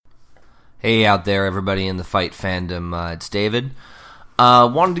Hey out there, everybody in the Fight fandom, it's David.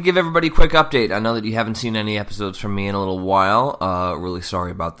 Wanted to give everybody a quick update. I know that you haven't seen any episodes from me in a little while. Really sorry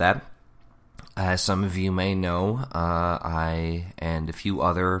about that. As some of you may know, I and a few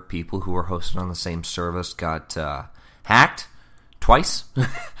other people who were hosted on the same service got hacked twice.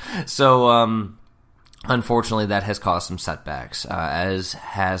 So, unfortunately, that has caused some setbacks, as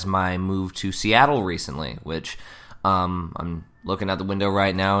has my move to Seattle recently, which I'm looking out the window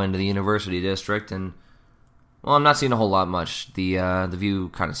right now into the University District, and, well, I'm not seeing a whole lot much. The view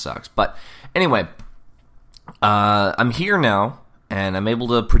kind of sucks. But, anyway, I'm here now, and I'm able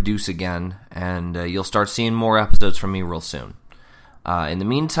to produce again, and you'll start seeing more episodes from me real soon. In the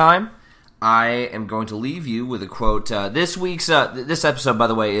meantime, I am going to leave you with a quote. This episode, by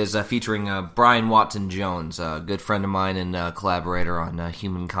the way, is featuring Brian Watson Jones, a good friend of mine and collaborator on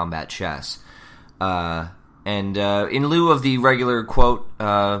Human Combat Chess. And in lieu of the regular quote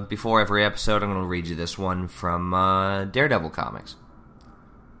before every episode, I'm going to read you this one from Daredevil Comics.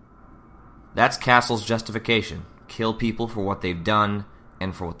 That's Castle's justification. Kill people for what they've done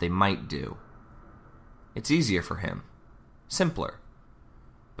and for what they might do. It's easier for him. Simpler.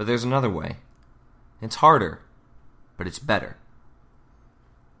 But there's another way. It's harder, but it's better.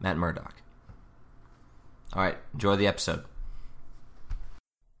 Matt Murdock. Alright, enjoy the episode.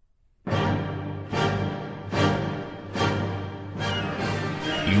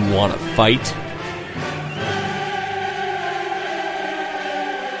 You want to fight?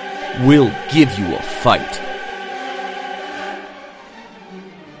 We'll give you a fight.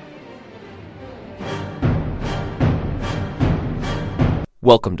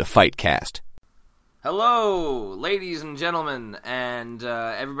 Welcome to Fightcast. Hello, ladies and gentlemen, and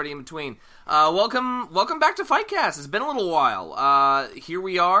everybody in between. Welcome back to Fightcast. It's been a little while. Here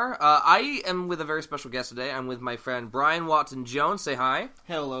we are. I am with a very special guest today. I'm with my friend Brian Watson Jones. Say hi.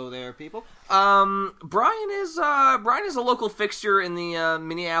 Hello there, people. Brian is a local fixture in the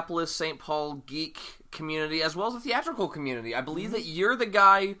Minneapolis St. Paul geek community, as well as the theatrical community. I believe that you're the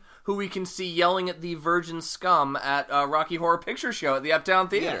guy who we can see yelling at the Virgin Scum at Rocky Horror Picture Show at the Uptown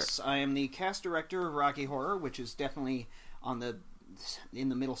Theater. Yes, I am the cast director of Rocky Horror, which is definitely in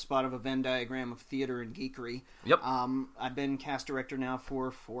the middle spot of a Venn diagram of theater and geekery. Yep. I've been cast director now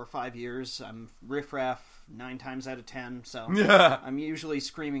for 4 or 5 years. I'm riffraff 9 times out of 10, so I'm usually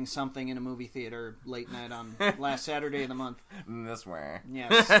screaming something in a movie theater late night on last Saturday of the month. This way.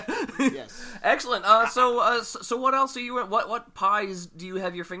 Yes. Yes. Excellent. So what else are you in? What pies do you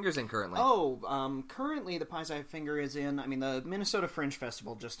have your fingers in currently? Currently the pies I have finger is in, the Minnesota Fringe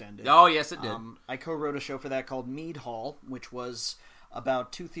Festival just ended. Oh, yes, it did. I co-wrote a show for that called Mead Hall, which was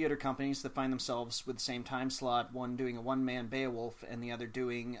about 2 theater companies that find themselves with the same time slot, one doing a one-man Beowulf and the other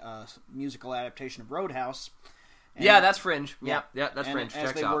doing a musical adaptation of Roadhouse. And, yeah, that's Fringe. Yeah, that's and Fringe.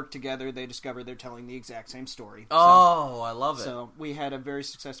 As they work together, they discover they're telling the exact same story. Oh, I love it. So we had a very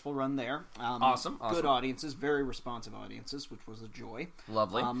successful run there. Awesome. Good audiences, very responsive audiences, which was a joy.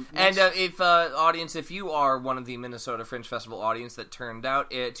 Lovely. If you are one of the Minnesota Fringe Festival audience that turned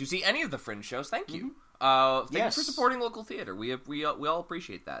out to see any of the Fringe shows, thank you. Thank you for supporting local theater. We all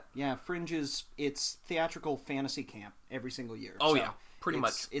appreciate that. Yeah, Fringe it's theatrical fantasy camp every single year. Oh, so yeah, pretty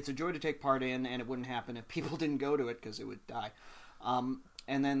much. It's a joy to take part in, and it wouldn't happen if people didn't go to it because it would die.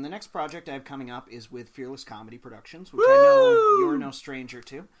 And then the next project I have coming up is with Fearless Comedy Productions, which I know you're no stranger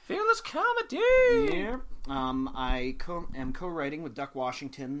to. Fearless Comedy! Yeah. I am co-writing with Duck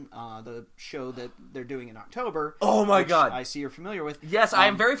Washington the show that they're doing in October. Oh my God! I see you're familiar with. Yes, I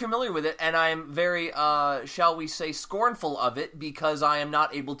am very familiar with it, and I am very, shall we say, scornful of it because I am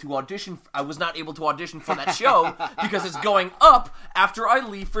not able to audition. I was not able to audition for that show because it's going up after I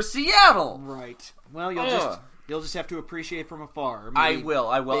leave for Seattle. Right. Well, You'll just have to appreciate from afar. I will.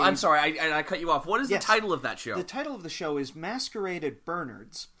 I'm sorry, I cut you off. What is the title of that show? The title of the show is Masquerade at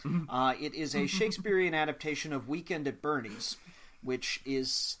Bernard's. It is a Shakespearean adaptation of Weekend at Bernie's, which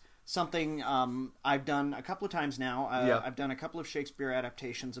is something I've done a couple of times now. I've done a couple of Shakespeare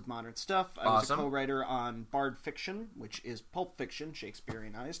adaptations of modern stuff. I was a co-writer on Bard Fiction, which is pulp fiction,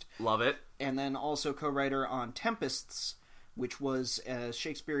 Shakespeareanized. Love it. And then also co-writer on Tempests, which was a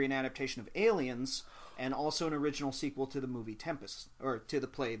Shakespearean adaptation of Aliens, and also an original sequel to the movie Tempest, or to the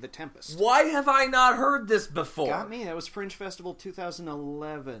play The Tempest. Why have I not heard this before? Got me. That was Fringe Festival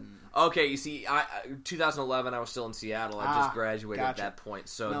 2011. Okay, you see, 2011, I was still in Seattle. I just graduated at that point.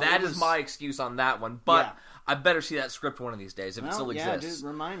 So that is my excuse on that one. But I better see that script one of these days if it still exists. Yeah,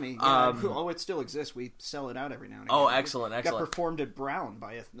 remind me. Yeah, it still exists. We sell it out every now and again. Oh, excellent. Got performed at Brown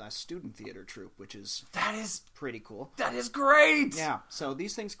by a student theater troupe, which is pretty cool. That is great! Yeah, so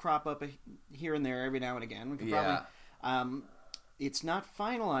these things crop up here and there every now and again. We could probably It's not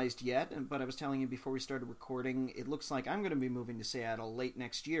finalized yet, but I was telling you before we started recording, it looks like I'm going to be moving to Seattle late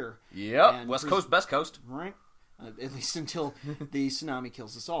next year. Yep, West Coast, best coast. Right. At least until the tsunami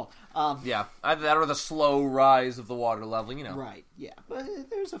kills us all. Yeah, either that or the slow rise of the water level, you know. Right, yeah. But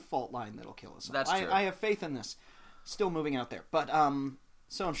there's a fault line that'll kill us all. That's true. I have faith in this. Still moving out there. But,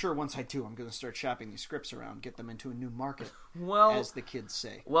 so I'm sure once I do, I'm going to start shopping these scripts around, get them into a new market, as the kids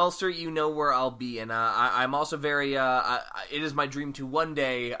say. Well, sir, you know where I'll be, and I'm also very, it is my dream to one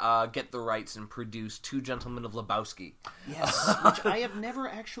day get the rights and produce Two Gentlemen of Lebowski. Yes, which I have never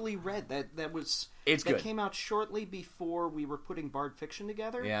actually read. That good. Came out shortly before we were putting Bard Fiction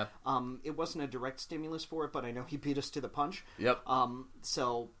together. Yeah. It wasn't a direct stimulus for it, but I know he beat us to the punch. Yep.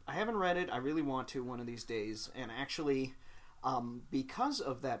 So I haven't read it. I really want to one of these days, and actually... because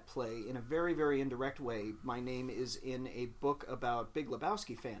of that play, in a very, very indirect way, my name is in a book about Big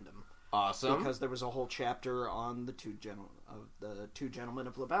Lebowski fandom. Awesome. Because there was a whole chapter on the Two Gentlemen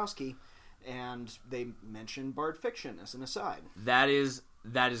of Lebowski, and they mentioned Bard Fiction as an aside. That is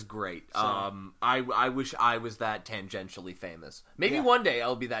great. So, I wish I was that tangentially famous. Maybe one day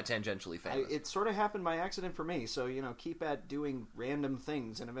I'll be that tangentially famous. It sort of happened by accident for me, so, keep at doing random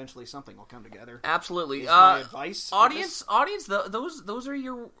things, and eventually something will come together. Absolutely. Is my advice. Audience, those are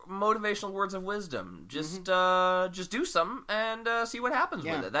your motivational words of wisdom. Just do something and see what happens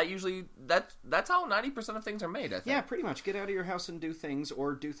with it. That usually, that's how 90% of things are made, I think. Yeah, pretty much. Get out of your house and do things,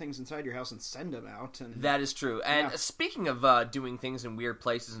 or do things inside your house and send them out. And that is true. And speaking of doing things in weird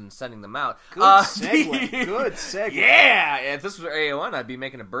places and sending them out. Good segue. Good segue. Yeah! If this was AON, I'd be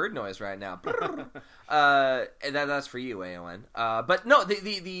making a bird noise right now. That's for you, AON. But no,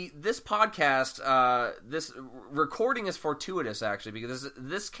 this podcast, this recording is fortuitous, actually, because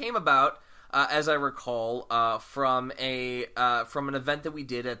this came about, as I recall, from an event that we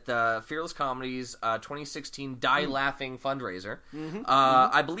did at the Fearless Comedies 2016 Die Laughing fundraiser.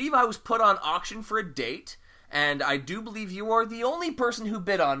 I believe I was put on auction for a date. And I do believe you are the only person who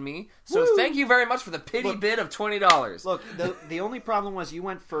bid on me, so thank you very much for the pity bid of $20. Look, the only problem was you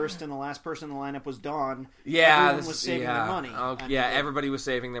went first, and the last person in the lineup was Dawn. Yeah, everyone was saving their money. Everybody was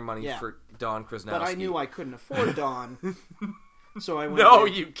saving their money for Dawn Krasnowski. But I knew I couldn't afford Dawn, so I went. No,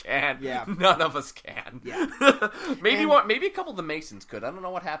 you can't. Yeah, none of us can. Yeah, maybe a couple of the Masons could. I don't know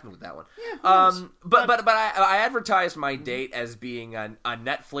what happened with that one. Yeah, but I advertised my date as being a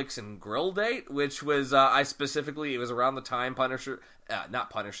Netflix and grill date, which was it was around the time Punisher. Not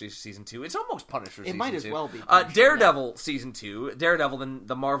Punisher Season 2. It's almost Punisher Season 2. It might as well be Punisher, Daredevil Season 2. Daredevil,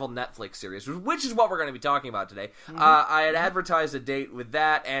 the Marvel Netflix series, which is what we're going to be talking about today. I had advertised a date with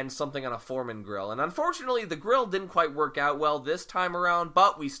that and something on a Foreman grill. And unfortunately, the grill didn't quite work out well this time around,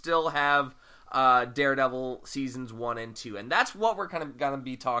 but we still have Daredevil Seasons 1 and 2. And that's what we're kind of going to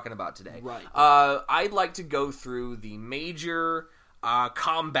be talking about today. Right. I'd like to go through the major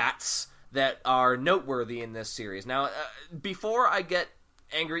combats that are noteworthy in this series. Now, before I get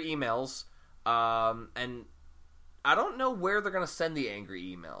angry emails, and I don't know where they're going to send the angry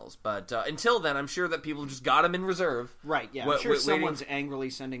emails, but until then, I'm sure that people just got them in reserve. Right, yeah. I'm sure someone's angrily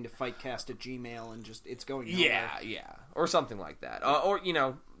sending to fightcast@gmail.com and just, it's going nowhere. Yeah. Or something like that. Or,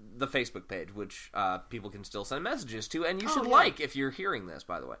 the Facebook page, which people can still send messages to, and you should like if you're hearing this,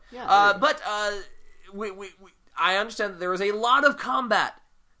 by the way. Yeah, but I understand that there is a lot of combat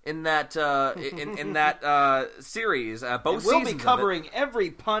in that in that series. Both we'll seasons be covering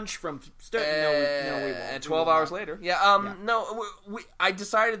every punch from start. No, we won't. 12 hours later. Yeah. No, I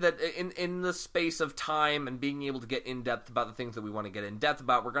decided that in the space of time and being able to get in depth about the things that we want to get in depth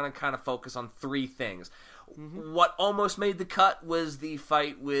about, we're going to kind of focus on three things. What almost made the cut was the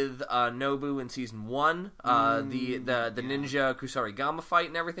fight with Nobu in season 1, the Ninja Kusarigama fight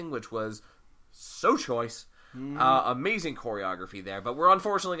and everything, which was so choice. Amazing choreography there, but we're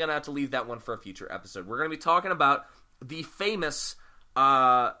unfortunately going to have to leave that one for a future episode. We're going to be talking about the famous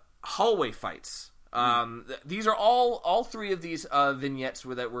hallway fights. These are all three of these vignettes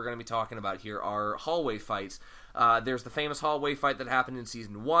that we're going to be talking about here are hallway fights. There's the famous hallway fight that happened in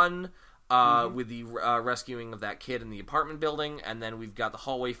season 1 with the rescuing of that kid in the apartment building, and then we've got the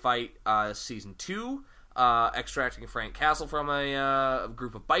hallway fight season 2, extracting Frank Castle from a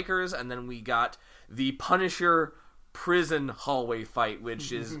group of bikers, and then we got the Punisher prison hallway fight,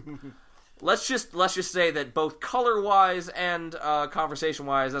 which is let's just say that both color wise and conversation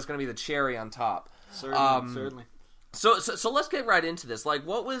wise, that's going to be the cherry on top. Certainly. So let's get right into this. Like,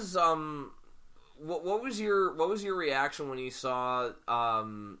 what was your reaction when you saw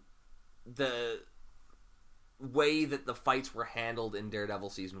the way that the fights were handled in Daredevil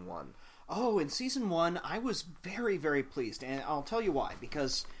season 1? Oh, in season 1, I was very, very pleased, and I'll tell you why.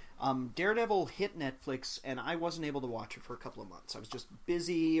 Because Daredevil hit Netflix, and I wasn't able to watch it for a couple of months. I was just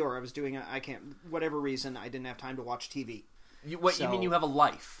busy, or I was doing whatever reason, I didn't have time to watch TV. You mean you have a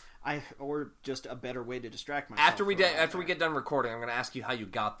life? Or just a better way to distract myself. After we get done recording, I'm going to ask you how you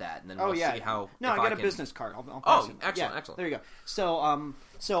got that, and then we'll see how. No, I got a business card. I'll pass it. Excellent, yeah, excellent. There you go.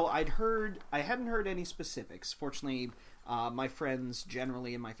 So I hadn't heard any specifics. Fortunately, my friends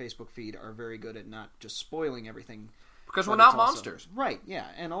generally in my Facebook feed are very good at not just spoiling everything. Because we're not monsters. Right, yeah.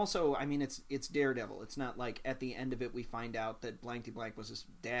 And also, I mean, it's Daredevil. It's not like at the end of it we find out that Blankety-Blank was his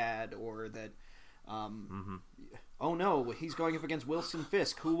dad, or that, oh no, he's going up against Wilson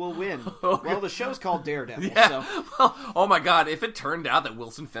Fisk. Who will win? Well, the show's called Daredevil. Yeah. So. Well, oh my god, if it turned out that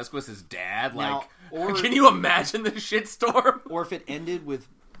Wilson Fisk was his dad, Now, can you imagine the shitstorm? Or if it ended with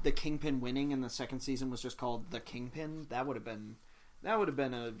the Kingpin winning and the second season was just called The Kingpin, that would have been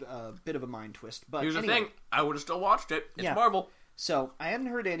a bit of a mind twist. But here's anyway, the thing, I would have still watched it. It's Marvel. So I hadn't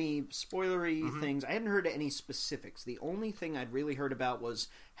heard any spoilery things. I hadn't heard any specifics. The only thing I'd really heard about was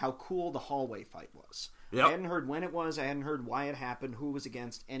how cool the hallway fight was. Yep. I hadn't heard when it was. I hadn't heard why it happened, who was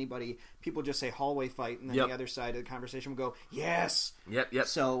against anybody. People just say hallway fight, and then the other side of the conversation would go, yes! Yep.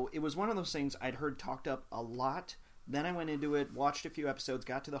 So it was one of those things I'd heard talked up a lot. Then I went into it, watched a few episodes,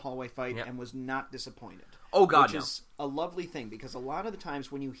 got to the hallway fight, and was not disappointed. Oh, God, Which is a lovely thing, because a lot of the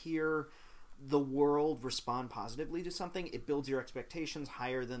times when you hear the world respond positively to something, it builds your expectations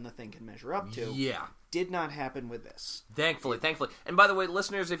higher than the thing can measure up to. Yeah. Did not happen with this. Thankfully. And by the way,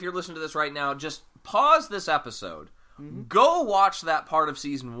 listeners, if you're listening to this right now, just pause this episode, go watch that part of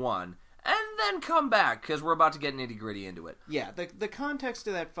Season 1, and then come back, because we're about to get nitty-gritty into it. Yeah, the context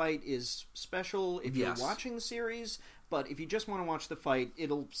of that fight is special if you're watching the series, but if you just want to watch the fight,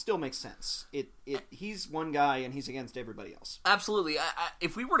 it'll still make sense. He's one guy, and he's against everybody else. Absolutely.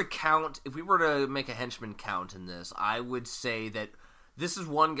 If we were to make a henchman count in this, I would say that this is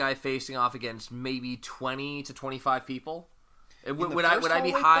one guy facing off against maybe 20 to 25 people. Would I be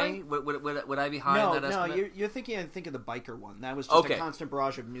high? Would I be high in that estimate? No, you're thinking. I think of the biker one. That was just a constant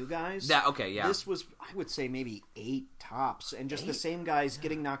barrage of new guys. This was, I would say, maybe 8 tops, and just the same guys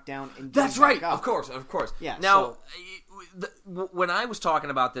getting knocked down. And that's right. Of course. Yeah. Now, when I was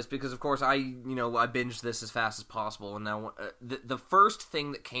talking about this, because of course I binged this as fast as possible, and now the first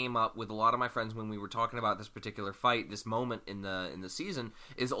thing that came up with a lot of my friends when we were talking about this particular fight, this moment in the season,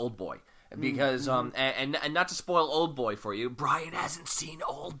 is Old Boy. Because and not to spoil Old Boy for you, Brian hasn't seen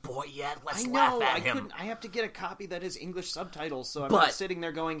Old Boy yet. Let's laugh at him. I have to get a copy that has English subtitles, so I'm not sitting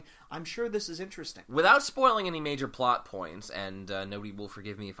there going, I'm sure this is interesting. Without spoiling any major plot points, and nobody will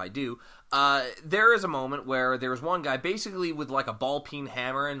forgive me if I do, there is a moment where there's one guy basically with like a ball-peen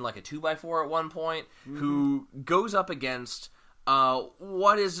hammer and like a 2x4 at one point who goes up against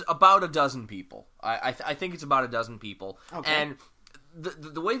what is about a dozen people. I think it's about a dozen people. Okay. And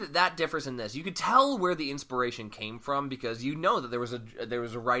the way that differs in this, you could tell where the inspiration came from, because you know that there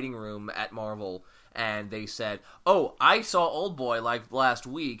was a writing room at Marvel, and they said, "Oh, I saw Old Boy like last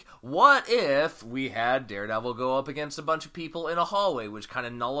week. What if we had Daredevil go up against a bunch of people in a hallway, which kind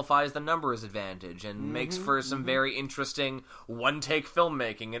of nullifies the numbers advantage and makes for some very interesting one-take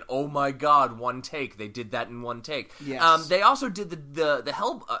filmmaking?" And oh my God, one take! They did that in one take. Yes. They also did the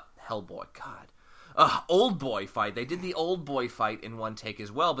Hellboy. God. Old Boy fight. They did the Old Boy fight in one take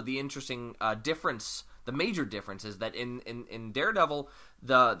as well, but the interesting difference, the major difference, is that in Daredevil,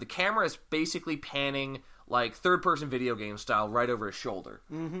 the camera is basically panning like third-person video game style right over his shoulder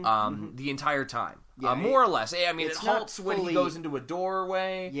the entire time. More or less. I mean, it halts when he goes into a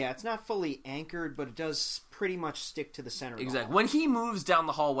doorway. Yeah, it's not fully anchored, but it does pretty much stick to the center. Exactly. When he moves down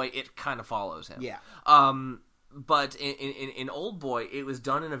the hallway, it kind of follows him. Yeah. But in Old Boy, it was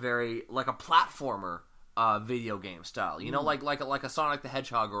done in a very, like a platformer video game style. You know, like a Sonic the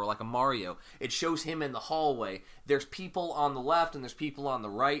Hedgehog or like a Mario. It shows him in the hallway. There's people on the left and there's people on the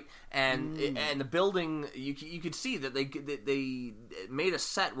right. And and the building, you could see that they made a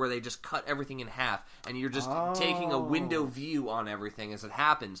set where they just cut everything in half. And you're just taking a window view on everything as it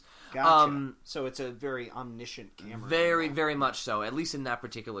happens. Gotcha. So it's a very omniscient camera. Very, very much so. At least in that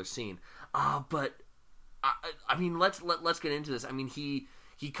particular scene. But I mean, let's get into this. I mean, he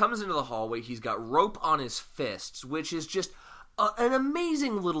comes into the hallway. He's got rope on his fists, which is just an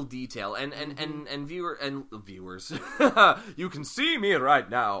amazing little detail. And viewers, you can see me right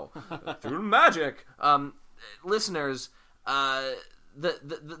now through magic. Listeners, the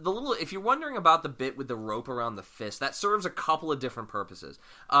little, if you're wondering about the bit with the rope around the fist, that serves a couple of different purposes.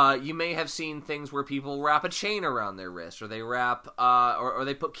 You may have seen things where people wrap a chain around their wrist, or they wrap, or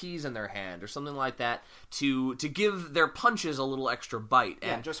they put keys in their hand, or something like that, to give their punches a little extra bite.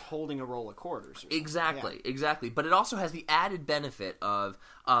 Yeah, and just holding a roll of quarters. Exactly. But it also has the added benefit of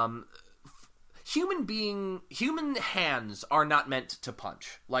human hands are not meant to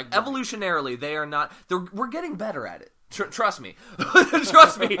punch. Like, evolutionarily, they are not. We're getting better at it. Trust me.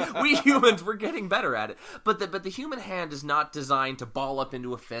 Trust me. We humans, we're getting better at it. But the human hand is not designed to ball up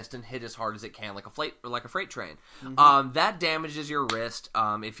into a fist and hit as hard as it can, like a freight train. Mm-hmm. That damages your wrist.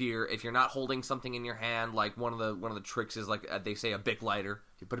 If you're not holding something in your hand, like one of the tricks is, like, they say, a Bic lighter.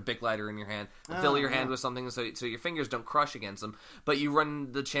 You put a Bic lighter in your hand, fill your hand with something so your fingers don't crush against them. But you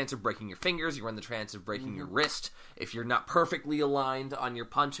run the chance of breaking your fingers. You run the chance of breaking your wrist if you're not perfectly aligned on your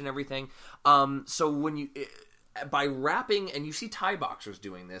punch and everything. So when you by wrapping, and you see Thai boxers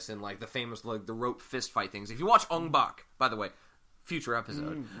doing this in, like, the famous, like, the rope fist fight things. If you watch Ong Bak, by the way, future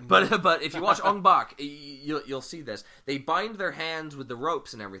episode, but if you watch Ong Bak, you'll see this. They bind their hands with the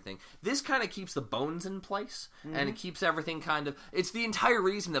ropes and everything. This kind of keeps the bones in place, and it keeps everything kind of. It's the entire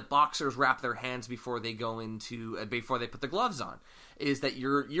reason that boxers wrap their hands before they go into before they put the gloves on, is that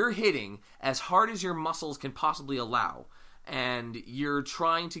you're hitting as hard as your muscles can possibly allow, and you're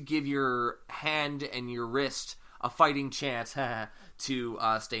trying to give your hand and your wrist a fighting chance to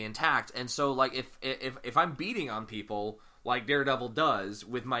stay intact. And so, like, if I'm beating on people like Daredevil does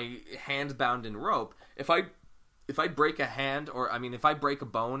with my hands bound in rope, if I break a hand, or, I mean, if I break a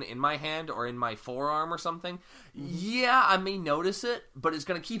bone in my hand or in my forearm or something, yeah, I may notice it, but it's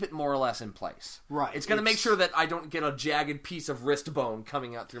going to keep it more or less in place. Right. It's going to make sure that I don't get a jagged piece of wrist bone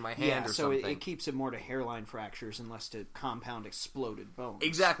coming out through my hand or something. Yeah, so it keeps it more to hairline fractures and less to compound exploded bones.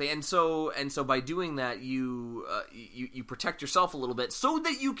 Exactly. And so by doing that, you protect yourself a little bit so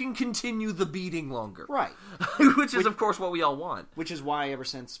that you can continue the beating longer. Right. Which is, of course, what we all want. Which is why, ever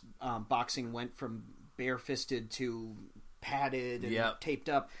since boxing went from bare-fisted to padded and taped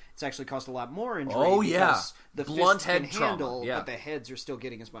up, it's actually caused a lot more injury. Oh, yeah. Because the Blunt fists head can trauma. handle, Yeah. but the heads are still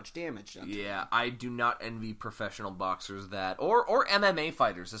getting as much damage done to them. Yeah, I do not envy professional boxers that, or MMA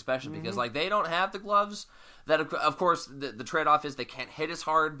fighters especially, because, like, they don't have the gloves. That, of course, the trade-off is they can't hit as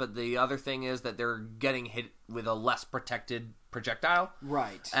hard, but the other thing is that they're getting hit with a less protected projectile.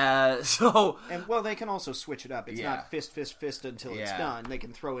 Right. So... And, well, they can also switch it up. It's not fist until it's done. They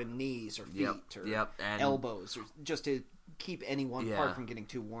can throw in knees or feet or elbows, or just to keep any one part from getting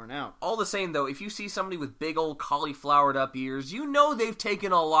too worn out. All the same, though, if you see somebody with big old cauliflowered up ears, you know they've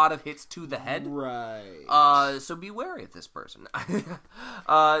taken a lot of hits to the head. Right. So be wary of this person. No,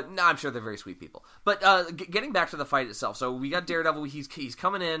 I'm sure they're very sweet people. But getting back to the fight itself, so we got Daredevil. He's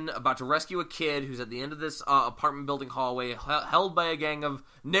coming in, about to rescue a kid who's at the end of this apartment building hallway, held by a gang of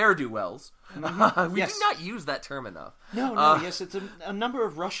ne'er-do-wells. We do not use that term enough. No, yes, it's a number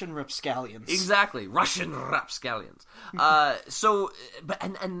of Russian rapscallions. Exactly, Russian rapscallions. The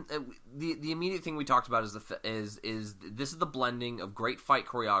immediate thing we talked about is this is the blending of great fight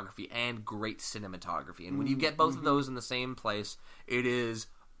choreography and great cinematography, and when you get both of those in the same place, it's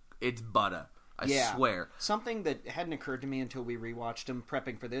butter. I swear. Something that hadn't occurred to me until we rewatched them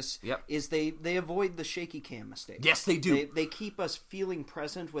prepping for this is they avoid the shaky cam mistake. Yes, they do. They keep us feeling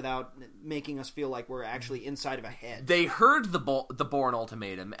present without making us feel like we're actually inside of a head. They heard the Bourne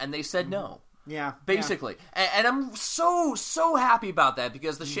ultimatum, and they said no. Yeah. Basically. Yeah. And I'm so happy about that,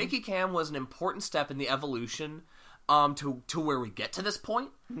 because the shaky cam was an important step in the evolution to where we get to this point,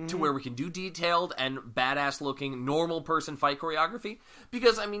 to where we can do detailed and badass-looking, normal person fight choreography.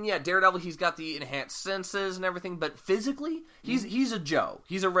 Because, I mean, Daredevil, he's got the enhanced senses and everything, but physically, he's a Joe.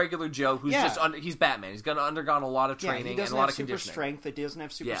 He's a regular Joe who's he's Batman. He's undergone a lot of training and a lot of conditioning. He doesn't have super strength. He doesn't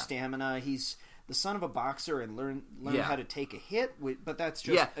have super stamina. He's the son of a boxer and learn how to take a hit, but that's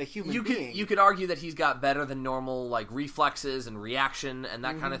just a human being. You could argue that he's got better than normal, like, reflexes and reaction and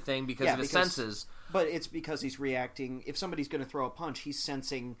that kind of thing because of his senses. But it's because he's reacting. If somebody's going to throw a punch, he's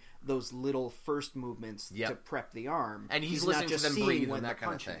sensing those little first movements to prep the arm, and he's not listening just to them seeing breathe when and that the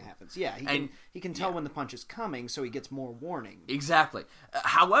kind of punching thing. happens. Yeah, he can tell when the punch is coming, so he gets more warning. Exactly.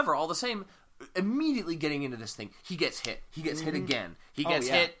 However, all the same, immediately getting into this thing, he gets hit. He gets hit again. He gets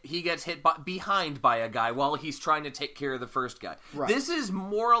hit. He gets hit behind by a guy while he's trying to take care of the first guy. Right. This is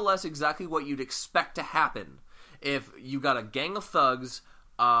more or less exactly what you'd expect to happen if you got a gang of thugs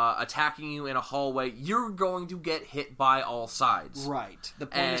attacking you in a hallway. You're going to get hit by all sides. Right. The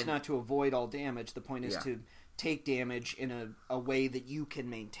point is not to avoid all damage. The point is to take damage in a way that you can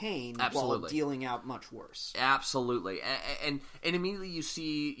maintain Absolutely. while dealing out much worse. Absolutely, and immediately you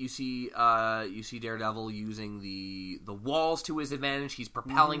see Daredevil using the walls to his advantage. He's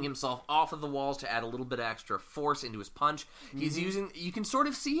propelling himself off of the walls to add a little bit of extra force into his punch. He's using. You can sort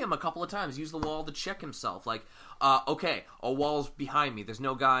of see him a couple of times use the wall to check himself. Like, okay, a wall's behind me. There's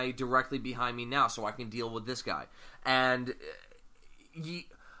no guy directly behind me now, so I can deal with this guy. And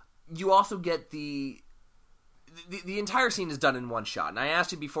you also get the entire scene is done in one shot. And I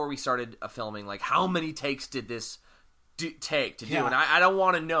asked you before we started filming, like, how many takes did this take to do? Yeah. And I don't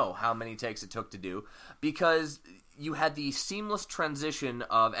want to know how many takes it took to do, because you had the seamless transition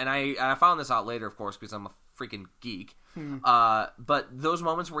of, and I found this out later, of course, because I'm a freaking geek, but those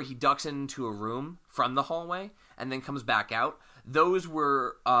moments where he ducks into a room from the hallway and then comes back out, those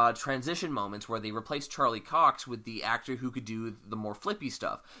were transition moments where they replaced Charlie Cox with the actor who could do the more flippy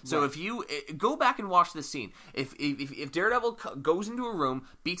stuff. So if you go back and watch this scene, if Daredevil goes into a room,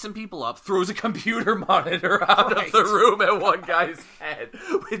 beats some people up, throws a computer monitor out of the room at one guy's head,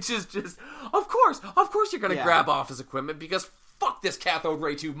 which is just, of course you're going to grab office equipment, because fuck this cathode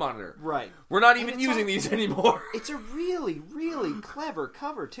ray tube monitor. Right. We're not even using these anymore. It's a really, really clever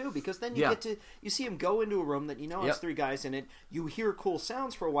cover, too, because then you see him go into a room that has three guys in it, you hear cool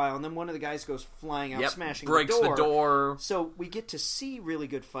sounds for a while, and then one of the guys goes flying out, smashing breaks the door. the door. So we get to see really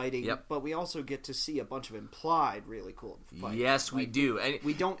good fighting, but we also get to see a bunch of implied really cool fighting. Yes, we do. And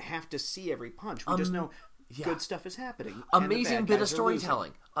we don't have to see every punch. We just know good stuff is happening. Amazing bit of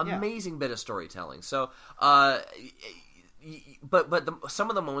storytelling. Amazing bit of storytelling. So, but some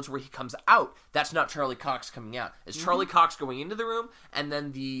of the moments where he comes out, that's not Charlie Cox coming out. It's Charlie Cox going into the room, and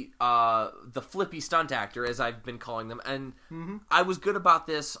then the flippy stunt actor, as I've been calling them. And I was good about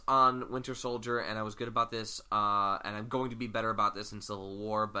this on Winter Soldier, and I was good about this, and I'm going to be better about this in Civil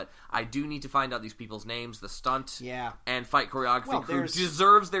War. But I do need to find out these people's names, the stunt and fight choreography crew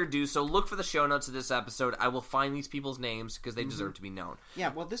deserves their due. So look for the show notes of this episode. I will find these people's names because they deserve to be known.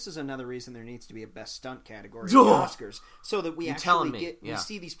 Yeah, well, this is another reason there needs to be a best stunt category in the Oscars. So that we we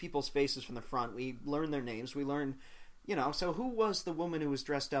see these people's faces from the front. We learn their names. We learn, so who was the woman who was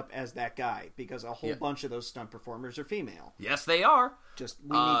dressed up as that guy? Because a whole bunch of those stunt performers are female. Yes, they are.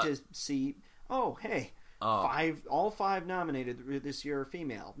 We need to see, all five nominated this year are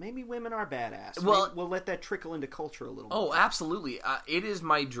female. Maybe women are badass. Well, we'll let that trickle into culture a little bit. Oh, absolutely. It is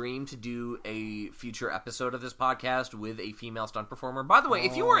my dream to do a future episode of this podcast with a female stunt performer. By the way,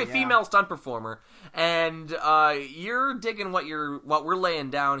 if you are a female stunt performer and you're digging what we're laying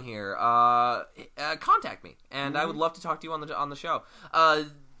down here, contact me, and I would love to talk to you on the show.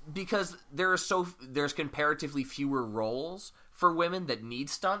 Because there's comparatively fewer roles for women that need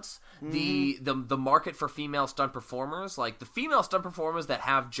stunts. The market for female stunt performers, like the female stunt performers that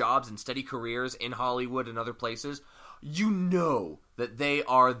have jobs and steady careers in Hollywood and other places, that they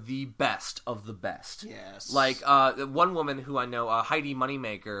are the best of the best. Yes. Like one woman who I know, Heidi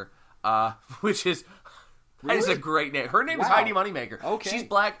Moneymaker, which is... Really? That is a great name. Her name is Heidi Moneymaker. Okay. She's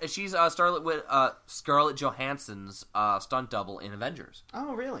black. She's Scarlett Johansson's stunt double in Avengers.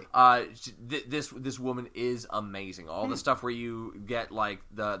 Oh, really? This woman is amazing. All the stuff where you get like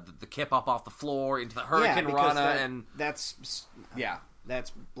the kip up off the floor into the Hurricane Rana, that's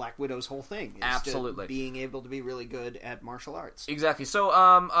Black Widow's whole thing. Absolutely, being able to be really good at martial arts. Exactly. So,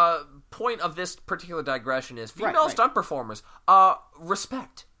 point of this particular digression is female stunt performers.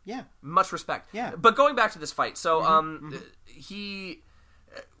 Respect. Yeah. Much respect. Yeah. But going back to this fight, so we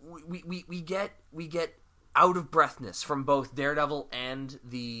get out of breathness from both Daredevil and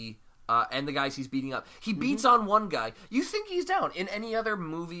the guys he's beating up. He beats on one guy. You think he's down. In any other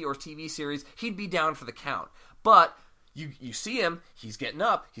movie or TV series, he'd be down for the count. But you see him, he's getting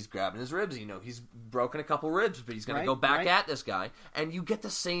up, he's grabbing his ribs, he's broken a couple ribs, but he's going to go back at this guy, and you get the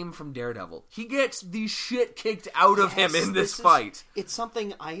same from Daredevil. He gets the shit kicked out of him in this fight. It's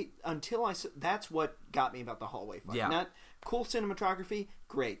something that's what got me about the hallway fight. Yeah. Not cool cinematography,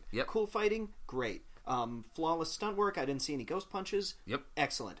 great. Yep. Cool fighting, great. Flawless stunt work, I didn't see any ghost punches. Yep.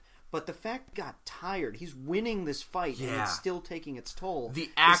 Excellent. But the fact got tired. He's winning this fight, and it's still taking its toll. The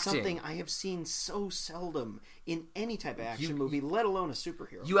acting is something I have seen so seldom in any type of action movie, let alone a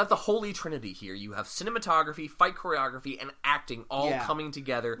superhero. You have the holy trinity here. You have cinematography, fight choreography, and acting all coming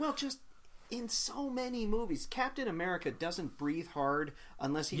together. Well, just in so many movies, Captain America doesn't breathe hard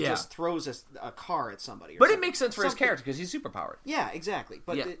unless he just throws a car at somebody. But it makes sense for his character because he's superpowered. Yeah, exactly.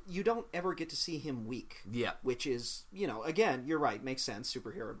 But you don't ever get to see him weak. Yeah. Which is, again, you're right, makes sense.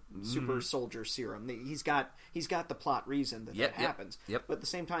 Superhero, super soldier serum. He's got the plot reason that happens. Yep. But at the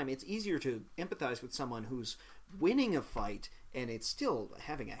same time, it's easier to empathize with someone who's winning a fight and it's still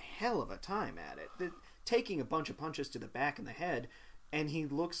having a hell of a time at it. taking a bunch of punches to the back and the head, and he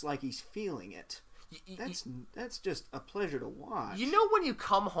looks like he's feeling it. That's just a pleasure to watch. You know when you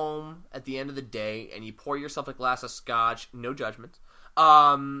come home at the end of the day and you pour yourself a glass of scotch, no judgment,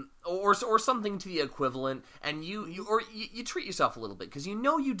 or something to the equivalent, and you treat yourself a little bit because you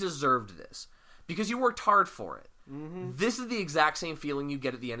know you deserved this because you worked hard for it. Mm-hmm. This is the exact same feeling you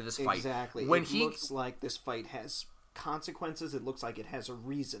get at the end of this fight. Exactly. When it looks like this fight has consequences. It looks like it has a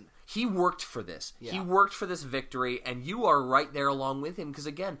reason. He worked for this. Yeah. He worked for this victory, and you are right there along with him because,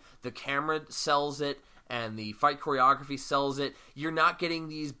 again, the camera sells it and the fight choreography sells it. You're not getting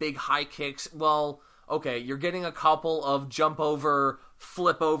these big high kicks. Well, okay, you're getting a couple of jump over,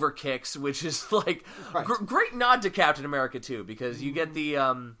 flip over kicks, which is like right. Great nod to Captain America too, because you get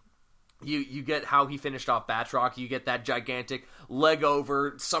the you get how he finished off Batroc. You get that gigantic leg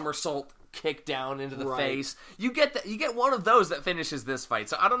over somersault kick down into the right. face. You get that. You get one of those that finishes this fight.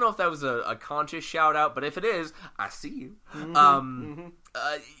 So I don't know if that was a conscious shout out, but if it is, I see you. Mm-hmm.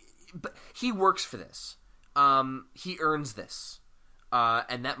 But he works for this. He earns this,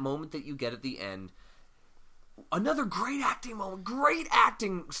 and that moment that you get at the end. Another great acting moment, great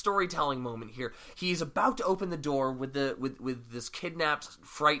acting storytelling moment here. He's about to open the door with this kidnapped,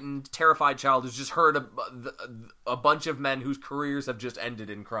 frightened, terrified child who's just heard a bunch of men whose careers have just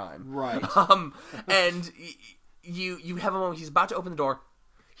ended in crime. Right. And you have a moment. He's about to open the door.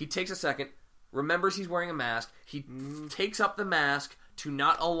 He takes a second, remembers he's wearing a mask. He takes up the mask to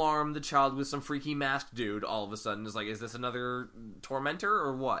not alarm the child with some freaky masked dude. All of a sudden, is like, is this another tormentor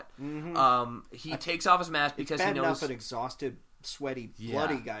or what? Mm-hmm. He takes off his mask because he knows enough an exhausted, sweaty,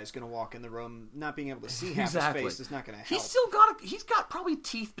 bloody guy is going to walk in the room, not being able to see half his face is not going to help. He's got probably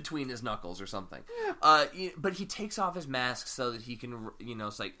teeth between his knuckles or something. Yeah. But he takes off his mask so that he can,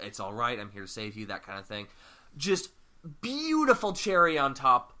 it's like, it's all right. I'm here to save you. That kind of thing. Just beautiful cherry on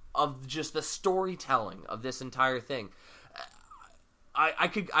top of just the storytelling of this entire thing. I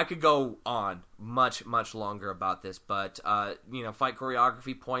could go on much longer about this, but fight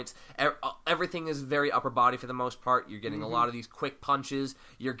choreography points. Everything is very upper body for the most part. You're getting a lot of these quick punches.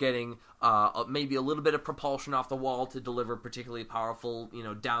 You're getting maybe a little bit of propulsion off the wall to deliver particularly powerful,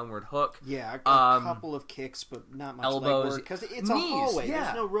 downward hook. Yeah, a couple of kicks, but not much elbows, because it's knees, a hallway. Yeah.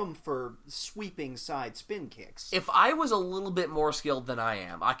 There's no room for sweeping side spin kicks. If I was a little bit more skilled than I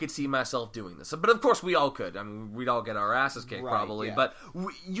am, I could see myself doing this. But of course, we all could. I mean, we'd all get our asses kicked probably. Yeah. But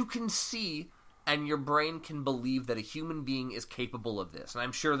you can see. And your brain can believe that a human being is capable of this. And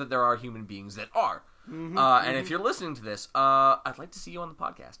I'm sure that there are human beings that are. And if you're listening to this, I'd like to see you on the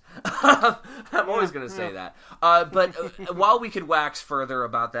podcast. I'm always going to say that. But while we could wax further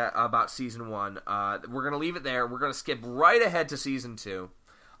about that, about Season 1, we're going to leave it there. We're going to skip right ahead to Season 2,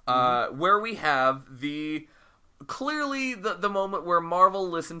 where we have clearly the moment where Marvel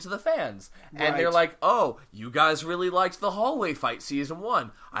listened to the fans. And they're like, oh, you guys really liked the hallway fight Season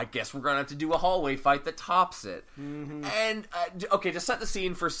 1. I guess we're going to have to do a hallway fight that tops it. And, okay, to set the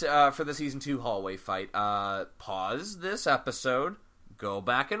scene for the Season 2 hallway fight, pause this episode, go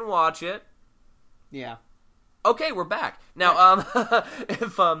back and watch it. Yeah. Okay, we're back. Now,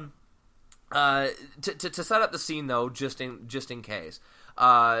 if to set up the scene, though, just in case...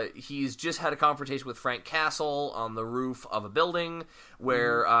 he's just had a confrontation with Frank Castle on the roof of a building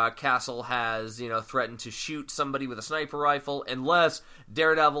where Castle has, threatened to shoot somebody with a sniper rifle unless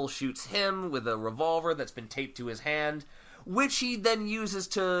Daredevil shoots him with a revolver that's been taped to his hand, which he then uses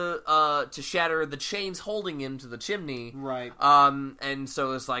to shatter the chains holding him to the chimney. Right. And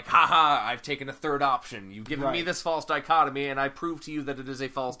so it's like, haha, I've taken a third option. You've given me this false dichotomy, and I prove to you that it is a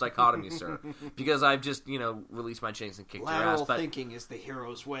false dichotomy, sir. Because I've just, released my chains and kicked your ass. Lateral thinking is the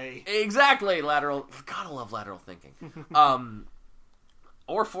hero's way. Exactly, lateral. Gotta love lateral thinking.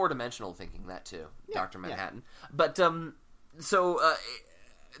 Or four-dimensional thinking, that too. Yeah, Dr. Manhattan. Yeah. But,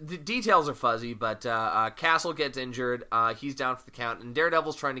 the details are fuzzy, but Castle gets injured. He's down for the count, and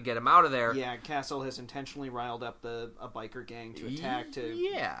Daredevil's trying to get him out of there. Yeah, Castle has intentionally riled up a biker gang to attack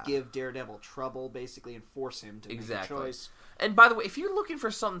to give Daredevil trouble, basically, and force him to make a choice. And by the way, if you're looking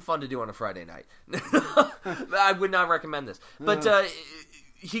for something fun to do on a Friday night, I would not recommend this. But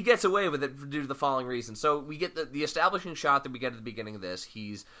he gets away with it due to the following reason. So we get the establishing shot that we get at the beginning of this.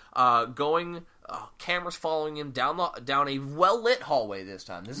 He's going... cameras following him down a well-lit hallway this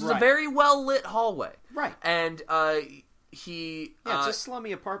time. This is a very well-lit hallway. Right. And he... it's a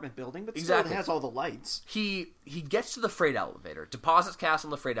slummy apartment building, but still it has all the lights. He gets to the freight elevator, deposits Castle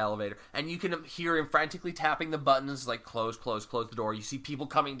in the freight elevator, and you can hear him frantically tapping the buttons like, close the door. You see people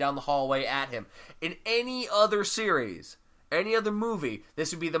coming down the hallway at him. In any other series... any other movie,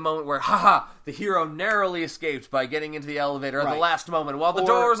 this would be the moment where, haha, the hero narrowly escapes by getting into the elevator at the last moment while the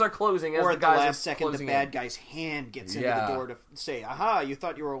doors are closing. As or the at the guys last are second, the bad in. guy's hand gets into the door to say, "Aha! You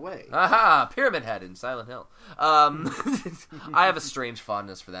thought you were away." Aha! Pyramid Head in Silent Hill. I have a strange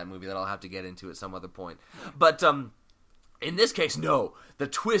fondness for that movie that I'll have to get into at some other point. But in this case, no. The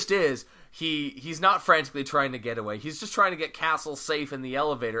twist is he's not frantically trying to get away. He's just trying to get Castle safe in the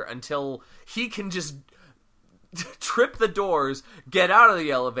elevator until he can just trip the doors, get out of the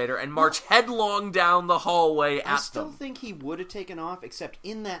elevator, and march headlong down the hallway at them. I still think he would have taken off, except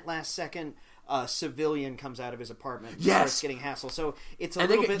in that last second, a civilian comes out of his apartment and starts getting hassled. So it's a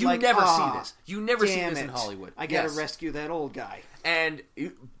little bit you like, never see this. You never see this in Hollywood. I gotta rescue that old guy. And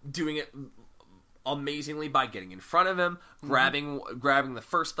doing it amazingly by getting in front of him, grabbing the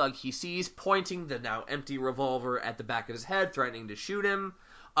first thug he sees, pointing the now empty revolver at the back of his head, threatening to shoot him,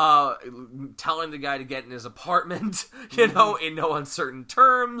 telling the guy to get in his apartment, in no uncertain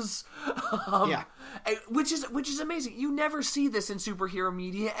terms. Which is amazing. You never see this in superhero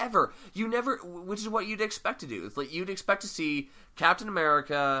media ever. Which is what you'd expect to do. It's like you'd expect to see Captain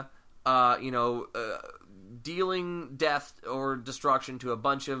America, dealing death or destruction to a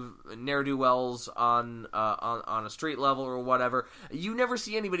bunch of ne'er-do-wells on a street level or whatever. You never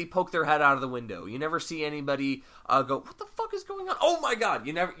see anybody poke their head out of the window. You never see anybody go, "What the fuck is going on? Oh my god!"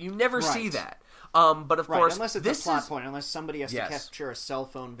 You never see that. But of course, unless it's a plot point, unless somebody has to capture a cell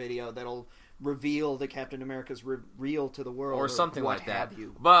phone video that'll reveal that Captain America's real to the world, or something like that. Have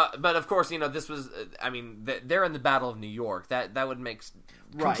you. But of course, this was. They're in the Battle of New York. That would make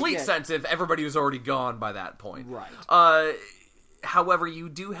complete sense if everybody was already gone by that point. Right. However, you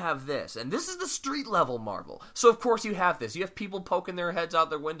do have this, and this is the street level Marvel. So of course you have this. You have people poking their heads out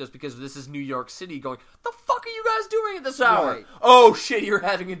their windows because this is New York City going, "The fuck are you guys doing at this hour?" Right. Oh shit, you're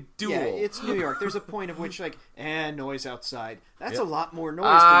having a duel. Yeah, it's New York. There's a point at which noise outside. That's a lot more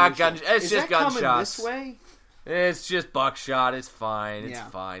noise than usual. It's just gunshots. Coming this way? It's just buckshot. It's fine. It's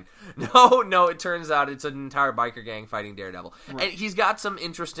fine. No, it turns out it's an entire biker gang fighting Daredevil. Right. And he's got some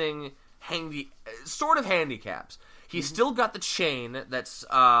interesting sort of handicaps. He's still got the chain that's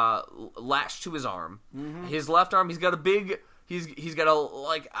lashed to his arm. Mm-hmm. His left arm, he's got about a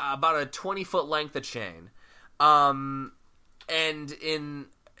 20-foot length of chain. And in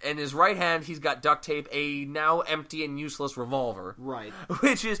his right hand, he's got duct tape, a now empty and useless revolver. Right.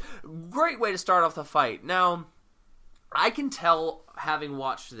 Which is a great way to start off the fight. Now, I can tell, having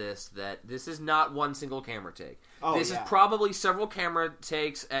watched this, that this is not one single camera take. This is probably several camera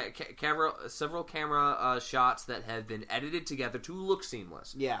takes, several camera shots that have been edited together to look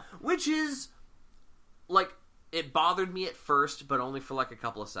seamless. Yeah. Which is, it bothered me at first, but only for a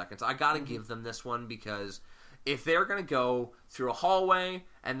couple of seconds. I gotta give them this one because if they're going to go through a hallway,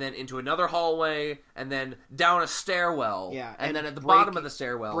 and then into another hallway, and then down a stairwell, and then at the bottom of the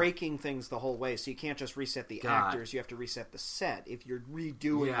stairwell, breaking things the whole way, so you can't just reset the actors, you have to reset the set if you're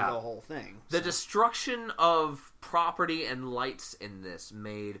redoing the whole thing. The destruction of property and lights in this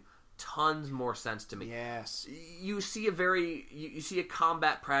made tons more sense to me. Yes. You see a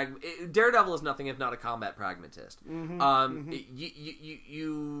combat Daredevil is nothing if not a combat pragmatist. Mm-hmm.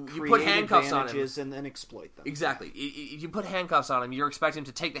 You put handcuffs on him and then exploit them. Exactly. You put handcuffs on him, you're expecting him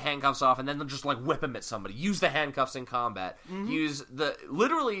to take the handcuffs off and then just whip him at somebody. Use the handcuffs in combat. Mm-hmm.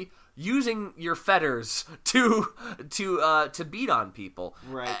 Literally using your fetters to beat on people.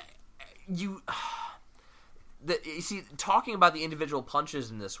 Right. You see, talking about the individual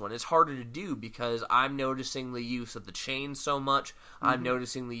punches in this one, it's harder to do because I'm noticing the use of the chain so much. Mm-hmm. I'm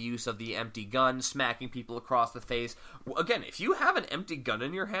noticing the use of the empty gun, smacking people across the face. Again, if you have an empty gun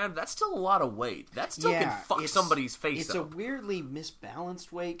in your hand, that's still a lot of weight. That still can fuck somebody's face up. It's a weirdly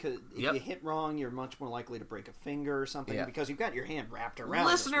misbalanced way, because if you hit wrong, you're much more likely to break a finger or something because you've got your hand wrapped around.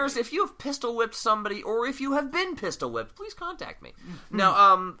 Listeners, if you have pistol whipped somebody, or if you have been pistol whipped, please contact me. Mm-hmm.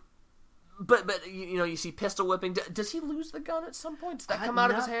 Now, But you see pistol whipping. Does he lose the gun at some point? Does that come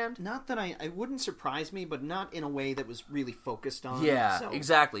out of his hand? Not that it wouldn't surprise me, but not in a way that was really focused on. Yeah,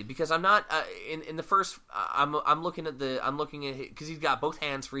 exactly. Because I'm not in the first. I'm looking at because he's got both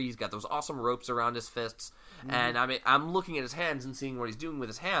hands free. He's got those awesome ropes around his fists, and I'm looking at his hands and seeing what he's doing with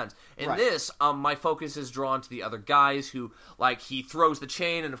his hands. In this, my focus is drawn to the other guys who he throws the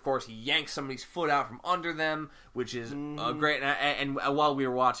chain, and of course he yanks somebody's foot out from under them, which is great. And while we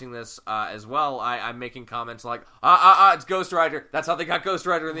were watching this as well, I'm making comments like, it's Ghost Rider. That's how they got Ghost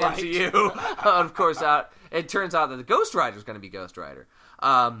Rider in the MCU. Of course, it turns out that the Ghost Rider is going to be Ghost Rider.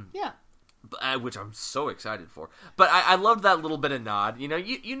 which I'm so excited for. But I loved that little bit of nod.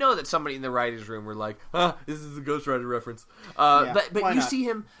 You know that somebody in the writers' room were like, this is a Ghost Rider reference. But you not? See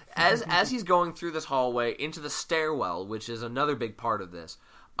him as he's going through this hallway into the stairwell, which is another big part of this.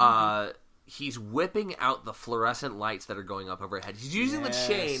 He's whipping out the fluorescent lights that are going up overhead. He's using the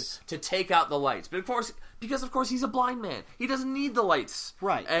chain to take out the lights. But of course, because he's a blind man. He doesn't need the lights.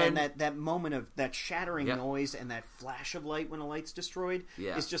 Right. And that moment of that shattering noise and that flash of light when a light's destroyed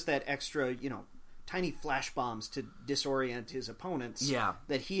is just that extra, tiny flash bombs to disorient his opponents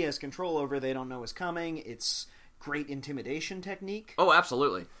that he has control over. They don't know is coming. It's great intimidation technique. Oh,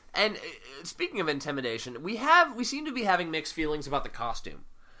 absolutely. And speaking of intimidation, we seem to be having mixed feelings about the costume.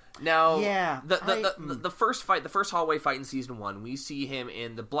 Now, the first fight, the first hallway fight in Season 1, we see him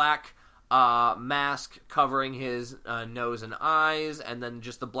in the black mask covering his nose and eyes, and then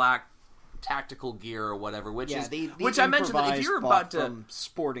just the black tactical gear or whatever, which I mentioned that if you're about to... from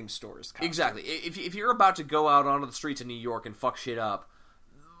sporting stores. Costume. Exactly. If you're about to go out onto the streets of New York and fuck shit up,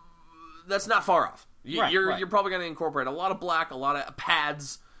 that's not far off. You're probably going to incorporate a lot of black, a lot of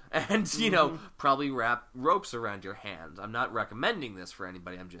pads, and, probably wrap ropes around your hands. I'm not recommending this for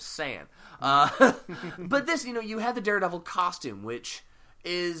anybody, I'm just saying. But this, you have the Daredevil costume, which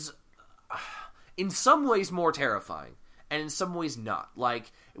is, in some ways, more terrifying, and in some ways not.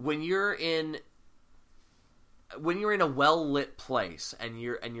 Like, when you're in a well-lit place, and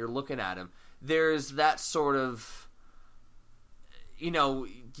you're looking at him, there's that sort of...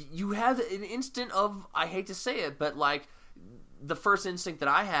 you have an instant of, I hate to say it, but, like... The first instinct that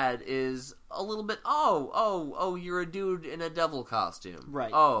I had is a little bit, you're a dude in a devil costume.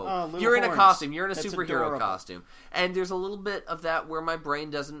 Right. You're in a costume. You're in a That's superhero adorable. costume. And there's a little bit of that where my brain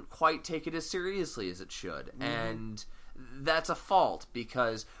doesn't quite take it as seriously as it should. Mm-hmm. And that's a fault,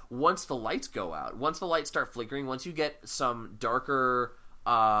 because once the lights go out, once the lights start flickering, once you get some darker,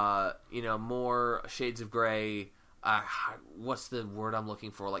 more shades of gray, what's the word I'm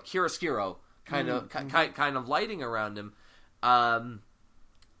looking for? Like chiaroscuro kind of lighting around him.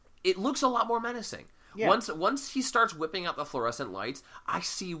 It looks a lot more menacing. Yeah. Once he starts whipping out the fluorescent lights, I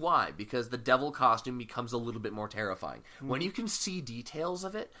see why, because the devil costume becomes a little bit more terrifying. Mm. When you can see details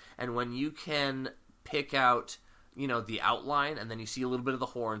of it, and when you can pick out, the outline, and then you see a little bit of the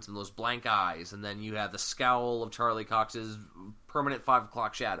horns and those blank eyes, and then you have the scowl of Charlie Cox's permanent 5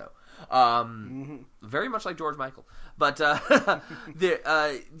 o'clock shadow. Very much like George Michael. But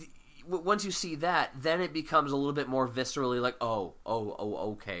once you see that, then it becomes a little bit more viscerally like,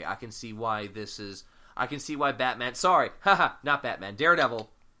 okay, I can see why Batman, not Batman, Daredevil,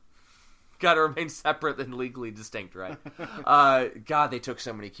 gotta remain separate and legally distinct, right? God, they took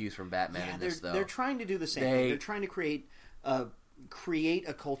so many cues from Batman in this, though. They're trying to do the same thing. They're trying to create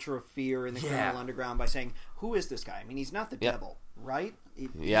a culture of fear in the criminal underground by saying, who is this guy? I mean, he's not the devil, right? He's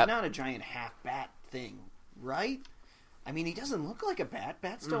not a giant half-bat thing, right? I mean, he doesn't look like a bat.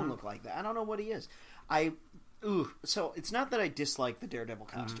 Bats don't look like that. I don't know what he is. So it's not that I dislike the Daredevil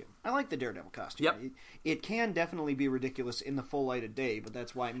costume. I like the Daredevil costume. Yep. It can definitely be ridiculous in the full light of day, but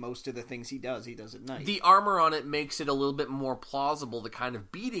that's why most of the things he does at night. The armor on it makes it a little bit more plausible, the kind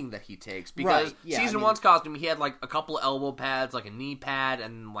of beating that he takes. Because Season 1's costume, he had like a couple of elbow pads, like a knee pad,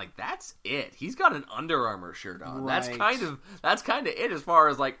 and like that's it. He's got an Under Armour shirt on. Right. That's kind of it as far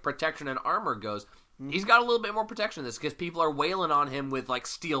as like protection and armor goes. He's got a little bit more protection in this because people are wailing on him with like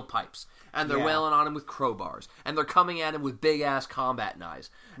steel pipes, and they're wailing on him with crowbars, and they're coming at him with big ass combat knives.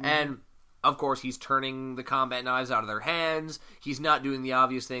 And of course, he's turning the combat knives out of their hands. He's not doing the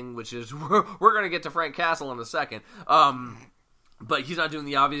obvious thing, which is we're going to get to Frank Castle in a second. But he's not doing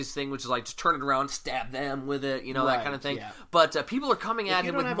the obvious thing, which is like just turn it around, stab them with it, that kind of thing. Yeah. But people are coming at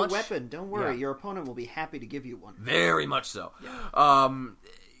him with If you don't have a weapon, don't worry. Your opponent will be happy to give you one. Very much so. Yeah.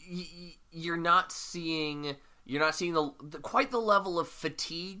 You're not seeing quite the level of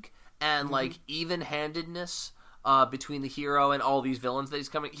fatigue and like even-handedness between the hero and all these villains that he's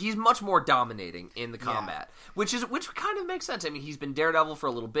coming. He's much more dominating in the combat, which kind of makes sense. I mean, he's been Daredevil for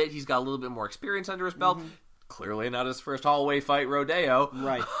a little bit. He's got a little bit more experience under his belt. Clearly not his first hallway fight rodeo.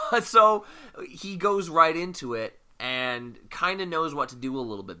 Right. So he goes right into it and kind of knows what to do a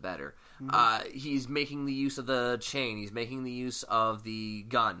little bit better. He's making the use of the chain. He's making the use of the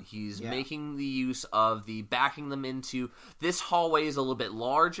gun. He's making the use of the backing them into... This hallway is a little bit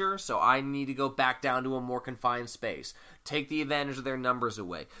larger, so I need to go back down to a more confined space. Take the advantage of their numbers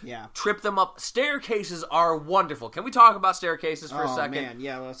away. Yeah. Trip them up. Staircases are wonderful. Can we talk about staircases for a second? Oh, man.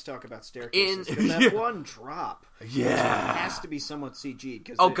 Yeah, let's talk about staircases. That one drop... Yeah. Has to be somewhat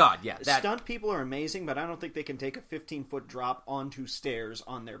CG'd. Oh, God, yeah. Stunt people are amazing, but I don't think they can take a 15-foot drop onto stairs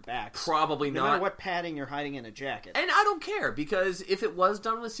on their backs. Probably not. No matter what padding you're hiding in a jacket. And I don't care, because if it was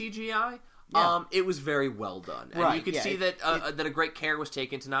done with CGI, it was very well done. And you could see that a great care was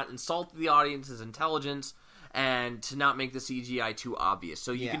taken to not insult the audience's intelligence and to not make the CGI too obvious.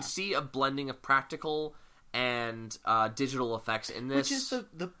 So you can see a blending of practical and digital effects in this. Which is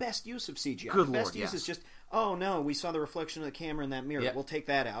the best use of CGI. Good the best Lord, use is just, oh no, we saw the reflection of the camera in that mirror. We'll take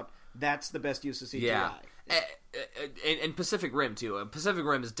that out. That's the best use of CGI. Yeah. And Pacific Rim too. Pacific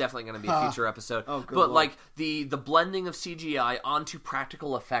Rim is definitely going to be a future episode. Oh, good but Lord. like the blending of CGI onto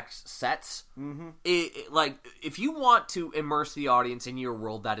practical effects sets, like if you want to immerse the audience in your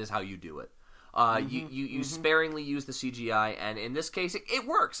world, that is how you do it. You sparingly use the CGI, and in this case, it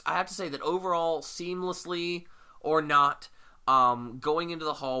works. I have to say that overall, seamlessly or not, going into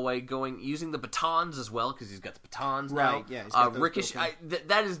the hallway, using the batons as well, because he's got the batons now. Right, yeah. He's got those Ricochet.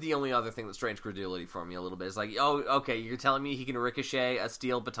 That is the only other thing that strains credulity for me a little bit. It's like, oh, okay, you're telling me he can ricochet a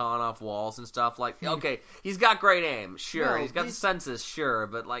steel baton off walls and stuff? Like, okay, he's got great aim, sure. Well, he's got the senses, sure,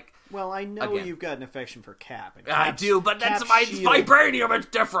 but like... Well, I know again, you've got an affection for Cap. And I do, but that's my shield, vibranium, it's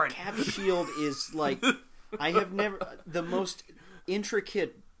different! Cap's shield is like... I have never... The most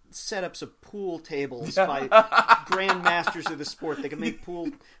intricate setups of pool tables by grandmasters of the sport. They can make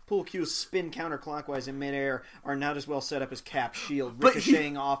pool cues spin counterclockwise in midair are not as well set up as Cap's shield,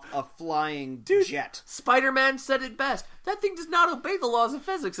 ricocheting off a flying jet. Spider-Man said it best. That thing does not obey the laws of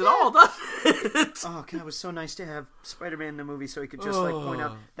physics at all, does it? Oh, God, it was so nice to have Spider-Man in the movie so he could just point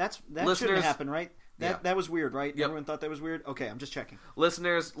out that shouldn't happen, right? That was weird, right? Yep. Everyone thought that was weird? Okay, I'm just checking.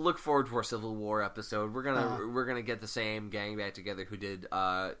 Listeners, look forward to our Civil War episode. We're gonna get the same gang back together who did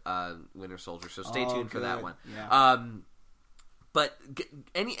Winter Soldier, so stay tuned for that one. Yeah. But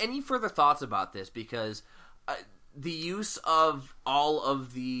any further thoughts about this? Because the use of all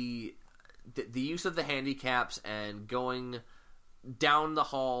of the use of the handicaps and going down the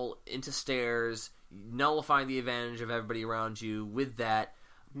hall into stairs, nullifying the advantage of everybody around you with that,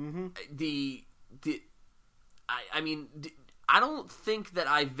 I don't think that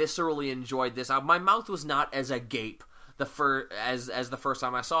I viscerally enjoyed this. My mouth was not as agape as the first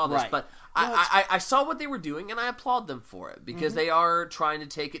time I saw this, right. but I saw what they were doing and I applaud them for it because they are trying to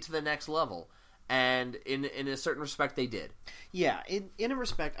take it to the next level, and in a certain respect they did. Yeah, in a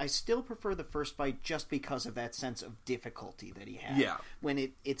respect, I still prefer the first fight just because of that sense of difficulty that he had. Yeah.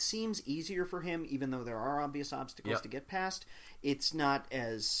 When it seems easier for him, even though there are obvious obstacles to get past, it's not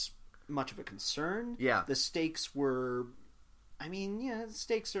as much of a concern. Yeah. The stakes were... the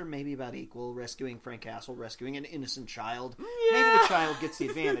stakes are maybe about equal. Rescuing Frank Castle, rescuing an innocent child. Yeah. Maybe the child gets the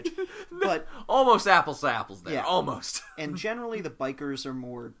advantage. But almost apples to apples there. Yeah. Almost. And generally the bikers are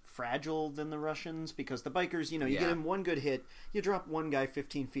more fragile than the Russians because the bikers, you get him one good hit, you drop one guy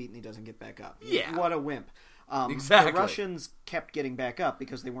 15 feet and he doesn't get back up. Yeah. What a wimp. Exactly. The Russians kept getting back up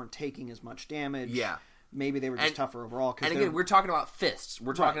because they weren't taking as much damage. Yeah. Maybe they were just tougher overall. And again, we're talking about fists.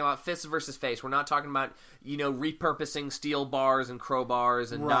 We're talking about fists versus face. We're not talking about, repurposing steel bars and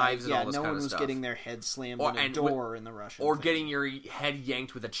crowbars and knives and all this kind of stuff. No one was getting their head slammed in a door in the Russian or thing. getting your head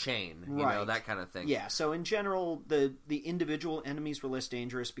yanked with a chain. That kind of thing. Yeah, so in general, the individual enemies were less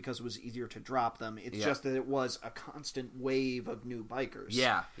dangerous because it was easier to drop them. It's just that it was a constant wave of new bikers.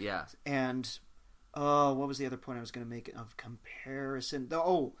 Yeah, yeah. And, what was the other point I was going to make of comparison?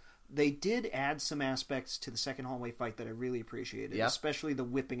 They did add some aspects to the second hallway fight that I really appreciated, especially the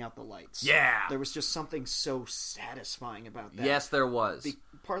whipping out the lights. Yeah! There was just something so satisfying about that. Yes, there was.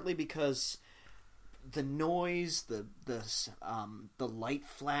 Partly because the noise, the light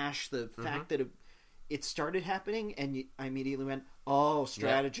flash, the fact that it started happening, and I immediately went, oh,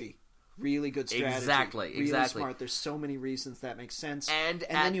 strategy. Yep. Really good strategy. Exactly. Really smart. There's so many reasons that makes sense. And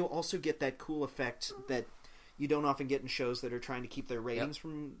then you also get that cool effect that you don't often get in shows that are trying to keep their ratings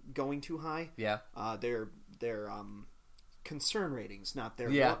from going too high. Yeah. Their concern ratings, not their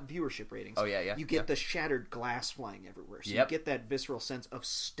viewership ratings. Oh, yeah. You get the shattered glass flying everywhere. So you get that visceral sense of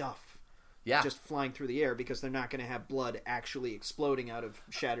stuff just flying through the air because they're not going to have blood actually exploding out of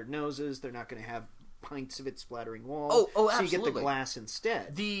shattered noses. They're not going to have pints of it splattering walls. Oh, so absolutely. you get the glass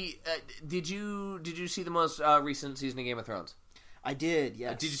instead. Did you see the most recent season of Game of Thrones? I did,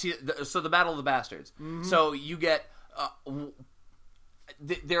 yes. Did you see the Battle of the Bastards? Mm-hmm. So you get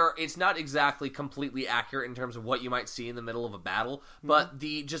it's not exactly completely accurate in terms of what you might see in the middle of a battle, but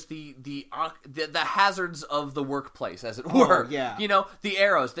the hazards of the workplace, as it were. Yeah. The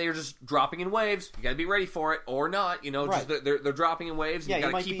arrows, they are just dropping in waves. You got to be ready for it or not. Just they're dropping in waves. And you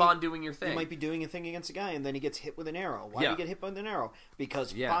got to keep on doing your thing. You might be doing a thing against a guy, and then he gets hit with an arrow. Why did he get hit with an arrow?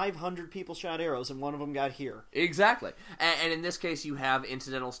 Because 500 people shot arrows, and one of them got here. Exactly. And in this case, you have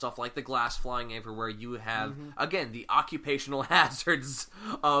incidental stuff like the glass flying everywhere. You have again the occupational hazards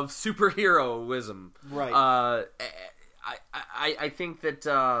of superheroism. Right. I think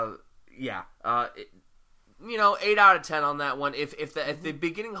that yeah, 8 out of 10 on that one. If the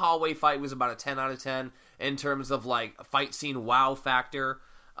beginning hallway fight was about a 10 out of 10 in terms of like fight scene wow factor,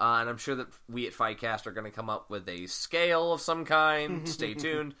 and I'm sure that we at Fightcast are going to come up with a scale of some kind. Stay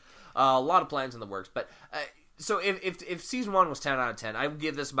tuned. A lot of plans in the works, but so if season 1 was 10 out of 10, I would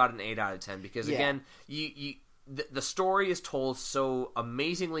give this about an 8 out of 10 because again, the story is told so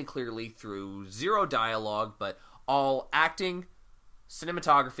amazingly clearly through zero dialogue, but all acting,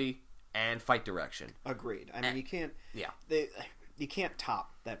 cinematography, and fight direction. Agreed. I mean, you can't. Yeah. You can't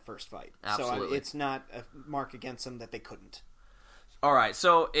top that first fight. Absolutely. So it's not a mark against them that they couldn't. All right.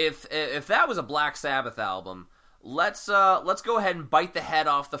 So if that was a Black Sabbath album, let's go ahead and bite the head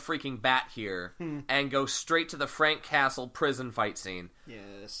off the freaking bat here and go straight to the Frank Castle prison fight scene.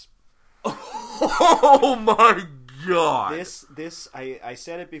 Yes. Oh my god! This I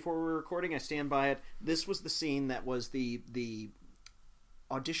said it before we were recording. I stand by it. This was the scene that was the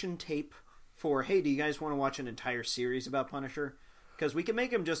audition tape for, hey, do you guys want to watch an entire series about Punisher? Because we can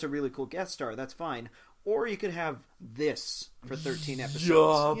make him just a really cool guest star. That's fine. Or you could have this for 13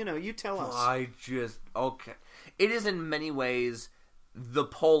 episodes. You tell us. Okay. It is in many ways the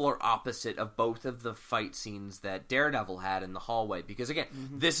polar opposite of both of the fight scenes that Daredevil had in the hallway. Because again,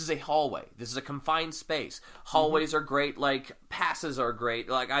 this is a hallway. This is a confined space. Hallways are great. Like, passes are great.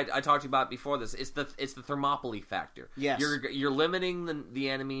 Like I talked to you about before this. It's the Thermopylae factor. Yes. You're limiting the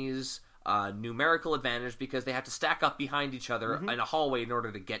enemy's numerical advantage because they have to stack up behind each other in a hallway in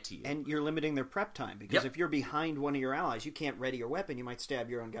order to get to you. And you're limiting their prep time because if you're behind one of your allies, you can't ready your weapon. You might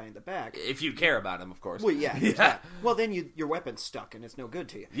stab your own guy in the back. If you care about him, of course. Well, yeah. Well, then your weapon's stuck and it's no good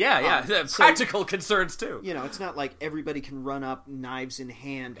to you. Yeah. Practical concerns too. It's not like everybody can run up knives in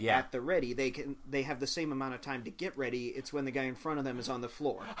hand at the ready. They have the same amount of time to get ready. It's when the guy in front of them is on the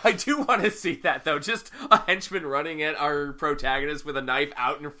floor. I do want to see that though. Just a henchman running at our protagonist with a knife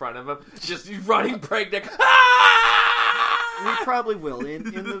out in front of him, just running breakneck. We probably will. In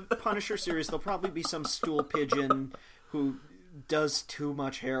the Punisher series, there'll probably be some stool pigeon who does too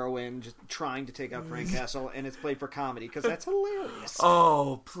much heroin, just trying to take out Frank Castle, and it's played for comedy, because that's hilarious.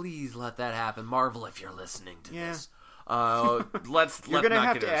 Oh, please let that happen. Marvel, if you're listening to this. You're going to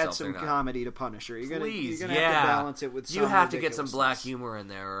have to add some comedy to Punisher. You're going to have to balance it with some You have to get some black humor in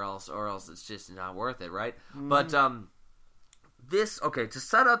there, or else it's just not worth it, right? But, to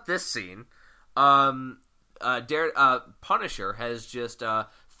set up this scene, Punisher has just,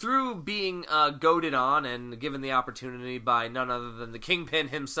 through being goaded on and given the opportunity by none other than the Kingpin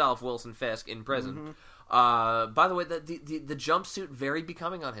himself, Wilson Fisk, in prison. By the way, the jumpsuit very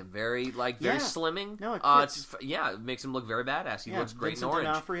becoming on him, very slimming. No, it fits. It makes him look very badass. He looks great in orange.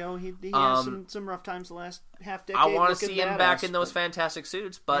 D'Onofrio, he has some rough times the last half decade. I want to see him back in those fantastic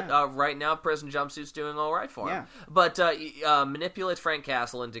suits, but right now, prison jumpsuit's doing all right for him. But he manipulates Frank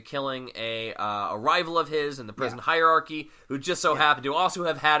Castle into killing a rival of his in the prison hierarchy, who just so happened to also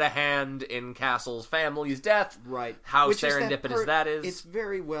have had a hand in Castle's family's death. Right. How serendipitous that is.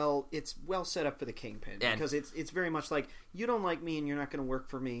 It's well set up for the Kingpin. Because it's very much like, you don't like me and you're not going to work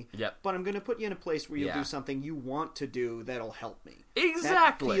for me, but I'm going to put you in a place where you'll do something you want to do that'll help me.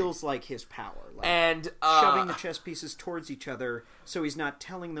 Exactly. That feels like his power. And shoving the chess pieces towards each other, so he's not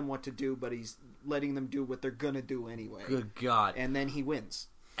telling them what to do, but he's letting them do what they're going to do anyway. Good God. And then he wins.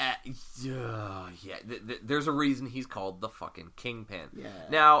 There's a reason he's called the fucking Kingpin. Yeah.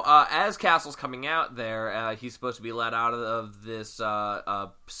 Now, as Castle's coming out there, he's supposed to be let out of this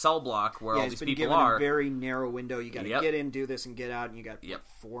cell block where all these people are. A very narrow window. You got to get in, do this, and get out, and you got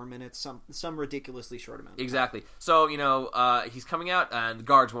 4 minutes, some ridiculously short amount of time. Exactly. So, he's coming out, and the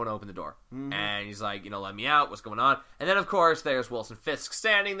guards won't open the door. And he's like, let me out, what's going on? And then, of course, there's Wilson Fisk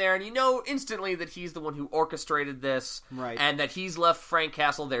standing there, and you know instantly that he's the one who orchestrated this, right? And that he's left Frank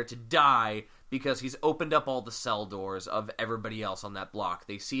Castle there to die because he's opened up all the cell doors of everybody else on that block.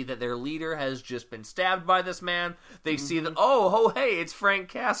 They see that their leader has just been stabbed by this man. They see that, hey, it's Frank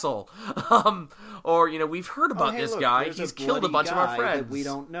Castle. We've heard about this guy. He's killed a bunch of our friends. That we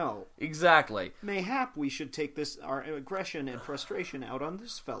don't know. Exactly. Mayhap we should take our aggression and frustration out on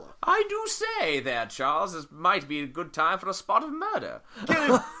this fellow. I do say that, Charles. This might be a good time for a spot of murder.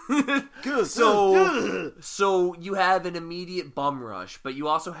 Good. So you have an immediate bum rush, but you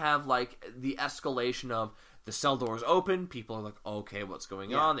also have the escalation of the cell doors open. People are like, okay, what's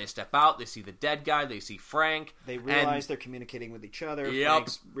going on? They step out. They see the dead guy. They see Frank. They realize they're communicating with each other.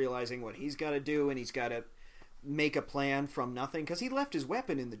 Frank's realizing what he's got to do, and he's got to make a plan from nothing because he left his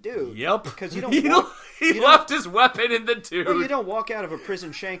weapon in the dude. Yep. Because you don't. He left his weapon in the dude. Well, you don't walk out of a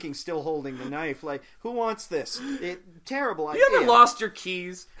prison shanking still holding the knife. Like, who wants this? Terrible idea. You ever lost your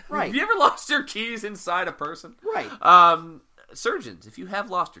keys? Right. Have you ever lost your keys inside a person? Right. surgeons, if you have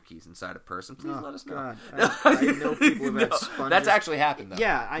lost your keys inside a person, please let us know. God. I know people who've had sponges. That's actually happened, though.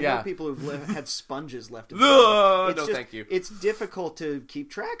 Yeah, I know people who've had sponges left in thank you. It's difficult to keep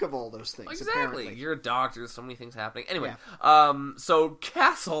track of all those things. Exactly. Apparently. You're a doctor. There's so many things happening. Anyway, so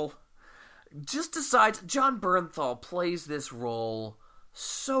Castle just decides John Bernthal plays this role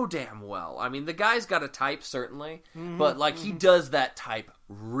so damn well. I mean, the guy's got a type, certainly, but, like, he does that type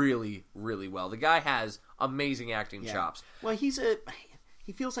really, really well. The guy has amazing acting chops. Well, he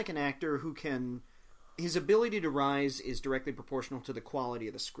feels like an actor who can... His ability to rise is directly proportional to the quality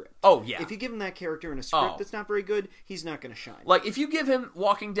of the script. Oh, yeah. If you give him that character in a script that's not very good, he's not going to shine. Like, if you give him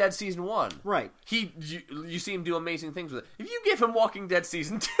Walking Dead Season 1... Right. You see him do amazing things with it. If you give him Walking Dead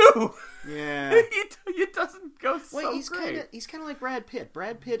Season 2... Yeah. it doesn't go he's great. He's kind of like Brad Pitt.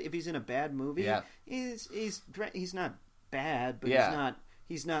 Brad Pitt, if he's in a bad movie, he's not bad, but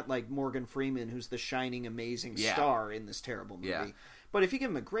he's not like Morgan Freeman, who's the shining, amazing star in this terrible movie. Yeah. But if you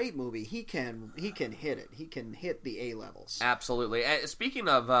give him a great movie, he can hit it. He can hit the A levels. Absolutely. And speaking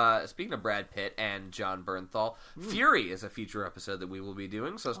of Brad Pitt and John Bernthal, Fury is a future episode that we will be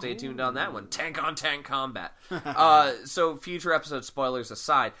doing. So stay tuned on that one. Tank on tank combat. So future episode spoilers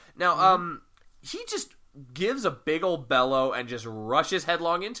aside. Now, he just gives a big old bellow and just rushes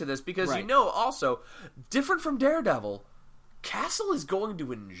headlong into this because also different from Daredevil. Castle is going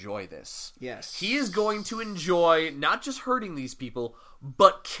to enjoy this. Yes. He is going to enjoy not just hurting these people,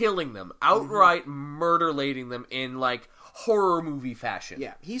 but killing them. Outright murder-lating them in, like, horror movie fashion.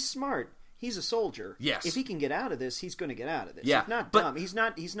 Yeah, he's smart. He's a soldier. Yes. If he can get out of this, he's going to get out of this. Yeah. He's not dumb. He's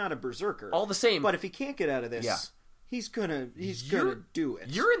not a berserker. All the same. But if he can't get out of this, he's gonna do it.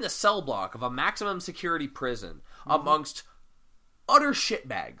 You're in the cell block of a maximum security prison amongst utter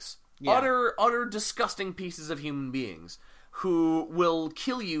shitbags. Yeah. Utter disgusting pieces of human beings who will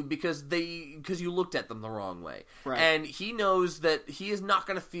kill you because you looked at them the wrong way. Right. And he knows that he is not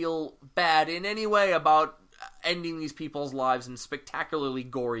going to feel bad in any way about ending these people's lives in spectacularly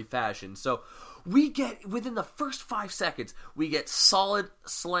gory fashion. So we get, within the first 5 seconds, we get solid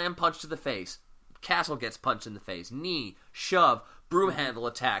slam punch to the face. Castle gets punched in the face. Knee, shove, broom handle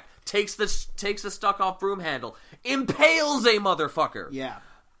attack. Takes the stuck off broom handle. Impales a motherfucker. Yeah.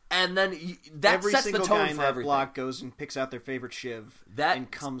 And then that sets the tone for everything. Every single guy in that block goes and picks out their favorite shiv and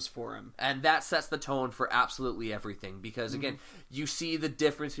comes for him. And that sets the tone for absolutely everything. Because, again, you see the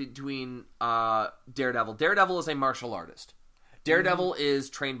difference between Daredevil. Daredevil is a martial artist. Daredevil is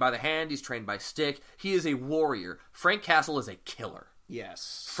trained by the hand. He's trained by stick. He is a warrior. Frank Castle is a killer.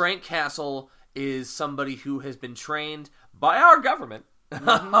 Yes. Frank Castle is somebody who has been trained by our government.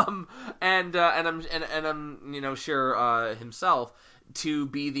 And I'm sure himself to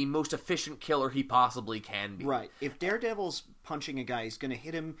be the most efficient killer he possibly can be. Right. If Daredevil's punching a guy, he's going to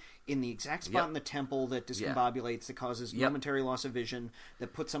hit him in the exact spot in the temple that discombobulates, that causes momentary loss of vision,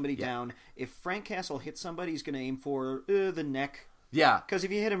 that puts somebody down. If Frank Castle hits somebody, he's going to aim for the neck. Yeah. Because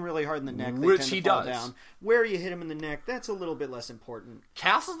if you hit him really hard in the neck, they Which tend to he fall does. down. Where you hit him in the neck, that's a little bit less important.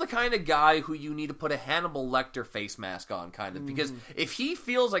 Castle's the kind of guy who you need to put a Hannibal Lecter face mask on, kind of. Because if he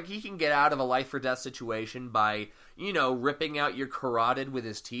feels like he can get out of a life-or-death situation by, ripping out your carotid with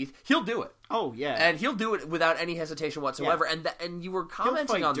his teeth, he'll do it. Oh, yeah. And he'll do it without any hesitation whatsoever. Yeah. And you were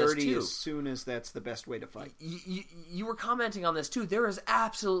commenting on this, too. He'll fight dirty as soon as that's the best way to fight. You were commenting on this, too. There is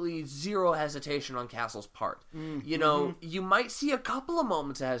absolutely zero hesitation on Castle's part. You might see a couple of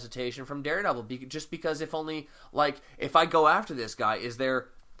moments of hesitation from Daredevil, just because if I go after this guy, is there...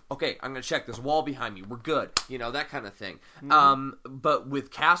 Okay, I'm going to check this wall behind me. We're good. That kind of thing. But with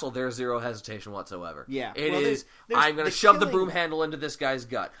Castle, there's zero hesitation whatsoever. Yeah. I'm going to shove the broom handle into this guy's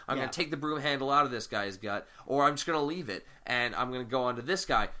gut. I'm going to take the broom handle out of this guy's gut, or I'm just going to leave it, and I'm going to go onto this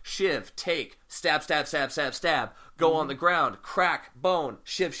guy. Shiv, take, stab, stab, stab, stab, stab. Go on the ground, crack, bone,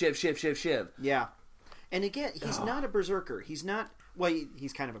 shiv, shiv, shiv, shiv, shiv. Yeah. And again, he's not a berserker. He's not... Well,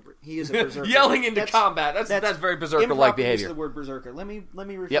 he's kind of he is a berserker. Yelling into combat. That's very berserker-like behavior. The word berserker. Let me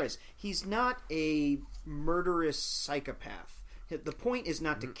rephrase. Yep. He's not a murderous psychopath. The point is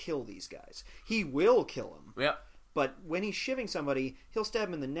not to kill these guys. He will kill them. Yep. But when he's shivving somebody, he'll stab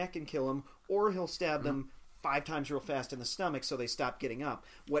him in the neck and kill him, or he'll stab them 5 times real fast in the stomach so they stop getting up.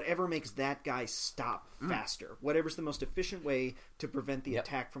 Whatever makes that guy stop faster. Whatever's the most efficient way to prevent the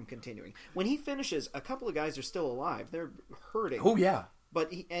attack from continuing. When he finishes, a couple of guys are still alive. They're hurting. Oh, yeah.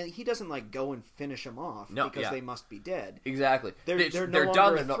 But he doesn't go and finish them off because they must be dead. Exactly. They're no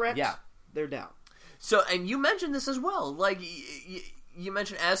longer a threat. They're down. So, and you mentioned this as well. you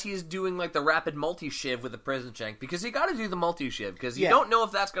mentioned as he's doing like the rapid multi-shiv with the prison shank, because you got to do the multi-shiv because you don't know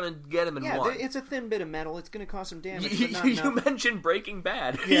if that's going to get him in one. It's a thin bit of metal. It's going to cause some damage. You mentioned Breaking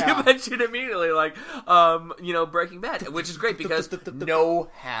Bad. Yeah. You mentioned immediately like Breaking Bad, which is great because no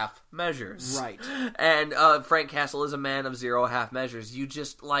half measures. Right. And Frank Castle is a man of zero half measures. You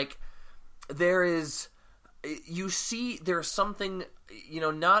just like there's something,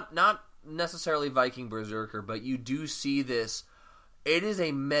 not necessarily Viking Berserker, but you do see this. It is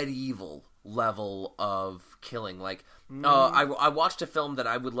a medieval level of killing. Like, I watched a film that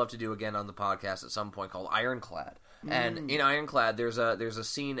I would love to do again on the podcast at some point called Ironclad. And in Ironclad, there's a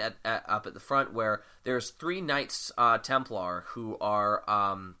scene up at the front where there's 3 Knights Templar who are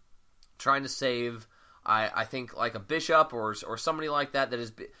trying to save, I think, like a bishop or somebody like that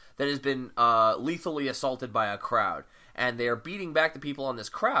has been lethally assaulted by a crowd, and they are beating back the people on this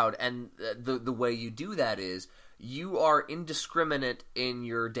crowd. And the way you do that is you are indiscriminate in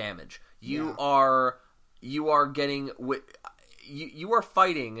your damage. You are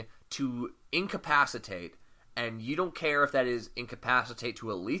fighting to incapacitate, and you don't care if that is incapacitate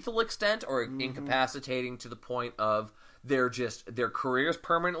to a lethal extent or incapacitating to the point of their career's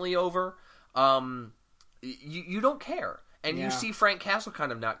permanently over. You don't care. And you see Frank Castle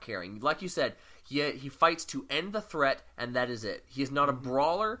kind of not caring. Like you said, he fights to end the threat, and that is it. He is not a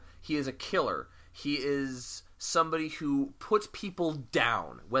brawler. He is a killer. He is somebody who puts people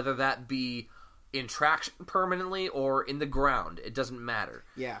down, whether that be in traction permanently or in the ground. It doesn't matter.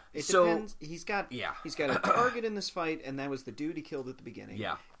 Yeah, it depends. He's got a target in this fight, and that was the dude he killed at the beginning.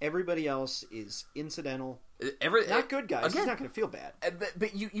 Yeah. Everybody else is incidental. Not good guys. Again, he's not going to feel bad.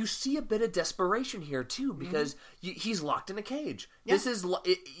 But you see a bit of desperation here, too, because he's locked in a cage. Yeah. This is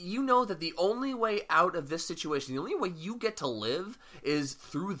you know that the only way out of this situation, the only way you get to live is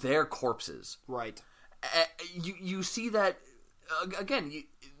through their corpses. Right. You see that, again,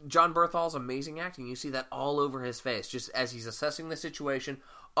 John Berthal's amazing acting. You see that all over his face, just as he's assessing the situation.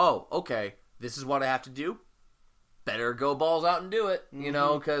 Oh, okay, this is what I have to do. Better go balls out and do it,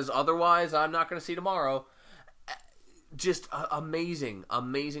 because otherwise I'm not going to see tomorrow. Just amazing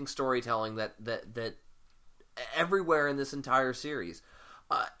storytelling that everywhere in this entire series.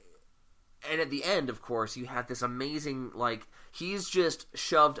 And at the end, of course, you have this amazing, like, he's just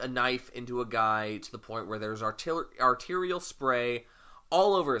shoved a knife into a guy to the point where there's arterial spray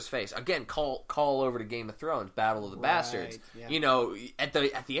all over his face. Again, call over to Game of Thrones, Battle of the Bastards. Yeah. At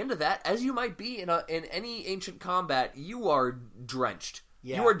the end of that, as you might be in any ancient combat, you are drenched.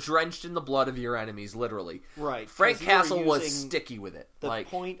 Yeah. You are drenched in the blood of your enemies, literally. Right. Frank Castle was sticky with it. The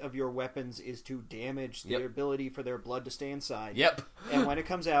point of your weapons is to damage their ability for their blood to stay inside. Yep. And when it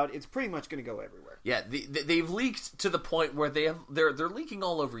comes out, it's pretty much going to go everywhere. Yeah, they've leaked to the point where they're leaking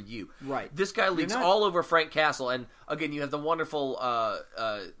all over you. Right. This guy leaks all over Frank Castle, and again, you have the wonderful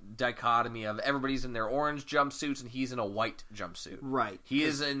dichotomy of everybody's in their orange jumpsuits and he's in a white jumpsuit. Right. He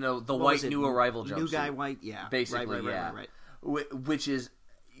is in the white new arrival jumpsuit. New guy white, yeah. Basically, right. Which is,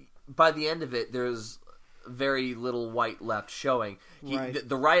 by the end of it, there's very little white left showing.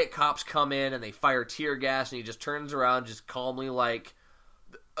 The riot cops come in and they fire tear gas, and he just turns around, just calmly, like,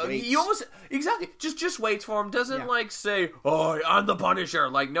 he almost just waits for him. Doesn't like say, "Oh, I'm the Punisher."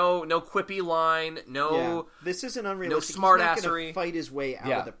 Like no quippy line. No, yeah. This isn't unrealistic. No smartassery. He's not going to fight his way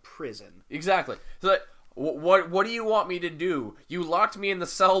out of the prison. Exactly. So like, what do you want me to do? You locked me in the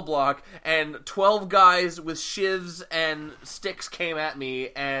cell block, and 12 guys with shivs and sticks came at me,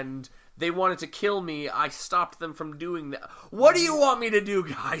 and they wanted to kill me. I stopped them from doing that. What do you want me to do,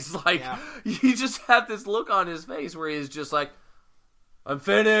 guys? Like, you just have this look on his face where he's just like, I'm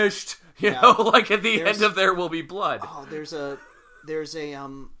finished. You know, like at the end of There Will Be Blood. Oh, there's a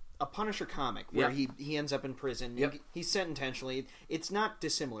Punisher comic where he ends up in prison. Yep. He's sent intentionally. It's not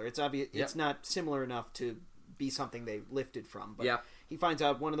dissimilar. It's obvious. It's not similar enough to be something they lifted from. But he finds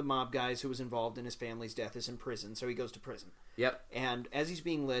out one of the mob guys who was involved in his family's death is in prison, so he goes to prison. Yep. And as he's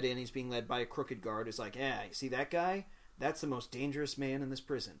being led in, he's being led by a crooked guard who's like, "Yeah, you see that guy? That's the most dangerous man in this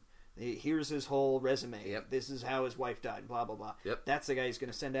prison. Here's his whole resume. Yep. This is how his wife died, blah, blah, blah." Yep. That's the guy he's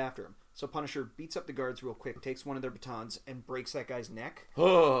going to send after him. So Punisher beats up the guards real quick, takes one of their batons, and breaks that guy's neck,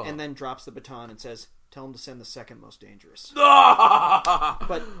 and then drops the baton and says, "Tell him to send the second most dangerous."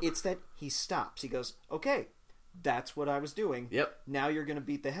 But it's that he stops. He goes, "Okay, that's what I was doing. Yep. Now you're going to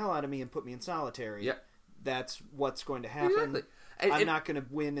beat the hell out of me and put me in solitary. Yep. That's what's going to happen. Exactly. I'm not going to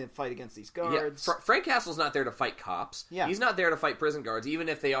win and fight against these guards." Yeah. Frank Castle's not there to fight cops. Yeah. He's not there to fight prison guards, even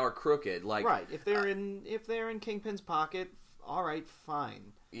if they are crooked. Like right. If they're in Kingpin's pocket, all right,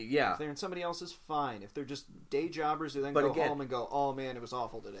 fine. Yeah. If they're in somebody else's, fine. If they're just day jobbers who then go home and go, oh man, it was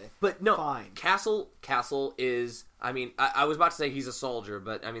awful today. But no, fine. Castle is, I mean, I was about to say he's a soldier,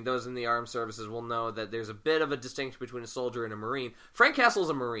 but I mean, those in the armed services will know that there's a bit of a distinction between a soldier and a Marine. Frank Castle's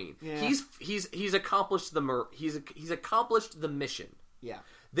a Marine. Yeah. He's accomplished he's accomplished the mission. Yeah.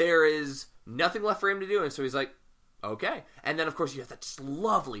 There is nothing left for him to do, and so he's like, okay. And then, of course, you have that just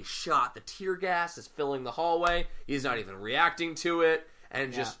lovely shot. The tear gas is filling the hallway. He's not even reacting to it.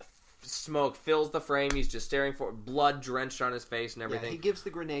 And just smoke fills the frame. He's just staring for it. Blood drenched on his face and everything. Yeah, he gives the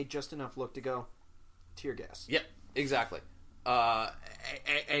grenade just enough look to go, tear gas. Yep, exactly.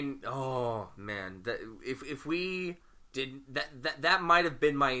 And oh, man. If we did... That might have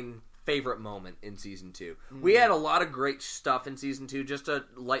been my favorite moment in Season 2. We had a lot of great stuff in Season 2, just to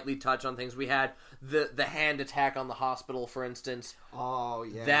lightly touch on things. We had the hand attack on the hospital, for instance. Oh,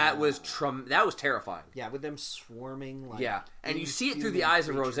 yeah. That was terrifying. Yeah, with them swarming like... Yeah, and you see it through the eyes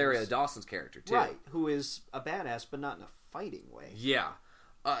of Rosario Dawson's character, too. Right, who is a badass, but not in a fighting way. Yeah.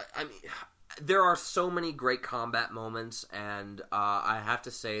 I mean, there are so many great combat moments, and I have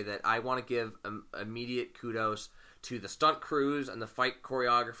to say that I want to give immediate kudos to the stunt crews and the fight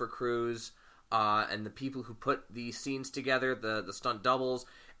choreographer crews, and the people who put these scenes together, the stunt doubles,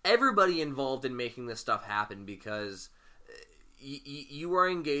 everybody involved in making this stuff happen, because you are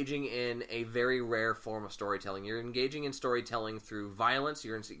engaging in a very rare form of storytelling. You're engaging in storytelling through violence.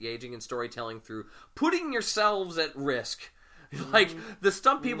 You're engaging in storytelling through putting yourselves at risk. Like, the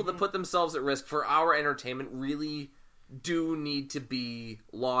stunt people that put themselves at risk for our entertainment really do need to be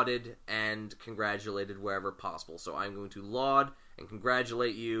lauded and congratulated wherever possible. So I'm going to laud and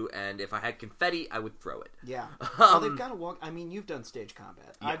congratulate you, and if I had confetti, I would throw it. Yeah. Well, they've got to walk... I mean, you've done stage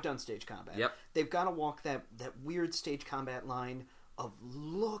combat. Yeah. I've done stage combat. Yep. They've got to walk that weird stage combat line of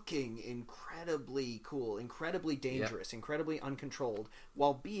looking incredibly cool, incredibly dangerous, incredibly uncontrolled,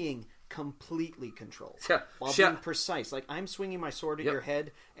 while being completely controlled. While being precise. Like, I'm swinging my sword at your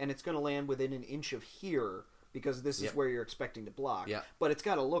head, and it's going to land within an inch of here, because this is where you're expecting to block. Yeah. But it's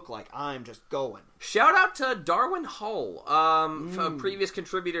got to look like I'm just going. Shout out to Darwin Hull, a previous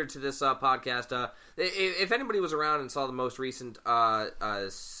contributor to this podcast. If anybody was around and saw the most recent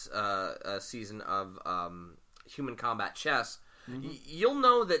season of Human Combat Chess, you'll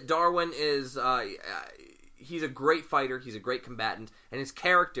know that Darwin is... he's a great fighter, he's a great combatant, and his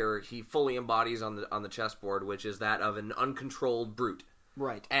character he fully embodies on the chessboard, which is that of an uncontrolled brute.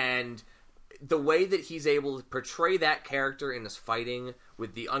 Right. And the way that he's able to portray that character in his fighting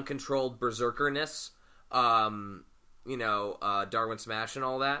with the uncontrolled berserkerness, Darwin Smash and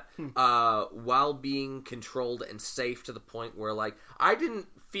all that, while being controlled and safe to the point where, like, I didn't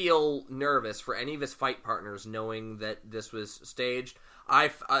feel nervous for any of his fight partners knowing that this was staged.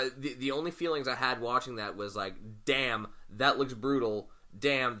 The only feelings I had watching that was like, damn, that looks brutal.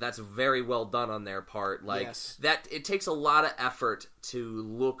 Damn, that's very well done on their part. Like, that, it takes a lot of effort to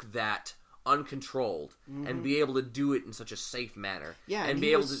look that uncontrolled and be able to do it in such a safe manner. Yeah, and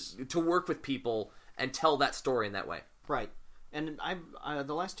be able to work with people and tell that story in that way. Right. And I've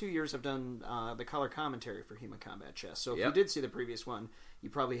the last 2 years I've done the color commentary for Human Combat Chess. So if you did see the previous one,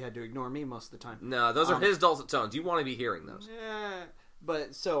 you probably had to ignore me most of the time. No, those are his dulcet tones. You want to be hearing those. Yeah.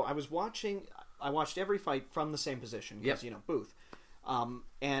 But so I watched every fight from the same position because Booth,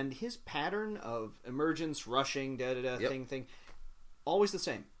 and his pattern of emergence, rushing, thing, always the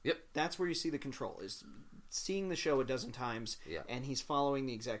same. Yep. That's where you see the control, is seeing the show a dozen times, and he's following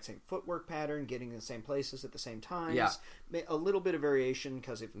the exact same footwork pattern, getting in the same places at the same times. Yeah. A little bit of variation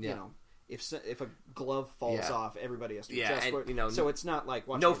because if a glove falls off, everybody has to adjust. And, so it's not like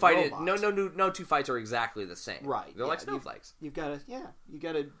watching no fight. robot. No two fights are exactly the same. Right. They're like snowflakes. You've got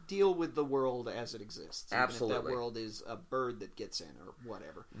to deal with the world as it exists. Absolutely. Even if that world is a bird that gets in or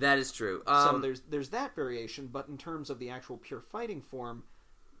whatever. That is true. So there's that variation, but in terms of the actual pure fighting form,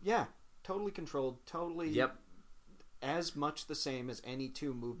 totally controlled, totally as much the same as any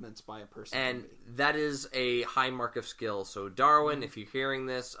two movements by a person. And that is a high mark of skill. So Darwin, if you're hearing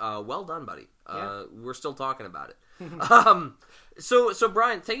this, well done, buddy. We're still talking about it. So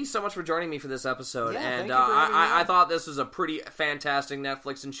Brian, thank you so much for joining me for this episode. And I thought this was a pretty fantastic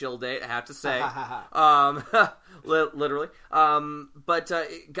Netflix and chill date, I have to say. Literally. But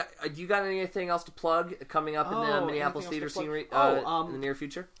you got anything else to plug coming up in the Minneapolis theater scene in the near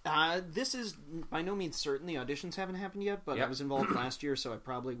future? This is by no means certain. The auditions haven't happened yet, but I was involved last year, so I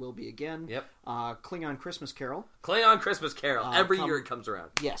probably will be again. Yep. Klingon Christmas Carol. Klingon Christmas Carol. Every year it comes around.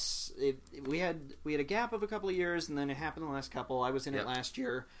 Yes. We had a gap of a couple of years, and then it happened the last couple. I was in it last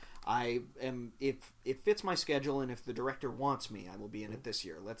year. I am, if it fits my schedule and if the director wants me, I will be in it this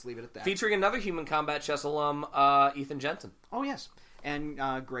year. Let's leave it at that. Featuring another Human Combat Chess alum, Ethan Jensen. Oh, yes. And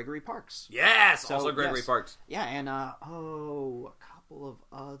Gregory Parks. Yes! So, also Gregory Parks. Yeah, and a couple of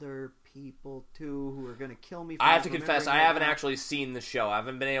other people, too, who are going to kill me. I have to confess, I haven't actually seen the show. I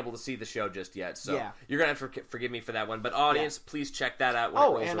haven't been able to see the show just yet, so you're going to have to forgive me for that one. But audience, please check that out when it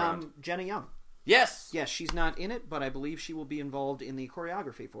rolls around. Jenna Young. Yes! Yes, she's not in it, but I believe she will be involved in the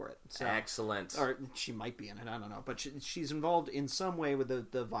choreography for it. So, excellent. Or she might be in it, I don't know. But she's involved in some way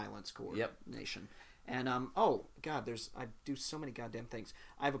with the violence coordination. And, I do so many goddamn things.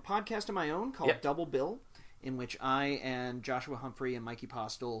 I have a podcast of my own called Double Bill, in which I and Joshua Humphrey and Mikey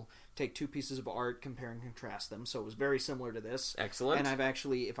Postel take two pieces of art, compare and contrast them. So it was very similar to this. Excellent. And I've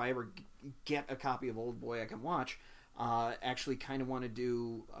actually, if I ever get a copy of Old Boy I can watch, actually kind of want to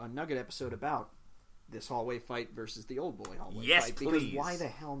do a Nugget episode about this hallway fight versus the Old Boy hallway fight. Yes, please. Because why the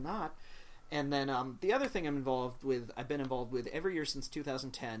hell not? And then the other thing I've been involved with every year since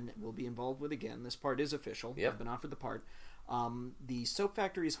 2010, will be involved with again. This part is official. Yep. I've been offered the part. The Soap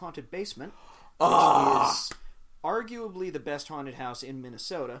Factory's Haunted Basement, which is arguably the best haunted house in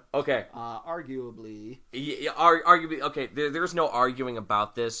Minnesota. Okay. Arguably. Arguably. Okay, there's no arguing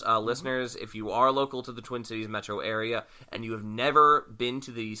about this. Listeners, if you are local to the Twin Cities metro area and you have never been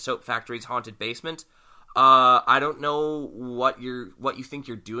to the Soap Factory's Haunted Basement, I don't know what you think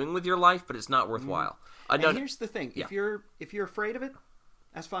you're doing with your life, but it's not worthwhile. And here's the thing: if you're afraid of it,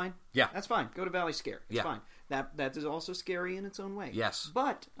 that's fine. Yeah, that's fine. Go to Valley Scare. It's fine. That is also scary in its own way. Yes,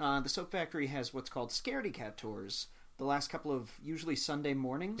 but the Soap Factory has what's called Scaredy Cat tours. The last couple of usually Sunday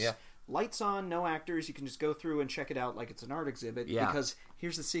mornings. Yeah. Lights on, no actors. You can just go through and check it out like it's an art exhibit. Yeah. Because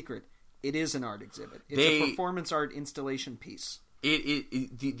here's the secret: it is an art exhibit. It's a performance art installation piece.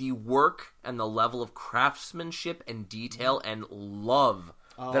 The work and the level of craftsmanship and detail and love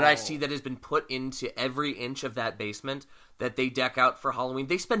that I see that has been put into every inch of that basement that they deck out for Halloween.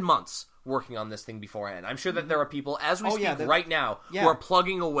 They spend months working on this thing beforehand. I'm sure that there are people, as we speak right now, who are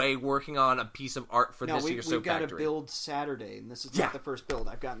plugging away working on a piece of art for this year's Soap Factory. We've got to build Saturday, and this is not the first build.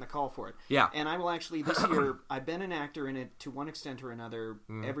 I've gotten the call for it. Yeah. And I will actually, this year, I've been an actor in it to one extent or another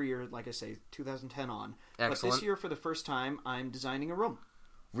every year, like I say, 2010 on. Excellent. But this year, for the first time, I'm designing a room.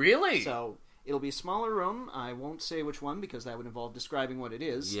 Really? So it'll be a smaller room. I won't say which one because that would involve describing what it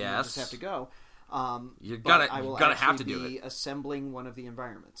is. Yes. You just have to go. You're gonna have to do it. Assembling one of the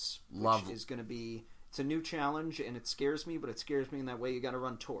environments, which is going to be. It's a new challenge, and it scares me, but it scares me in that way you got to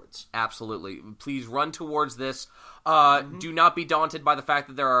run towards. Absolutely. Please run towards this. Do not be daunted by the fact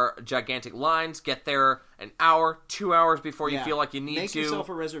that there are gigantic lines. Get there an hour, 2 hours before you feel like you need to. Make yourself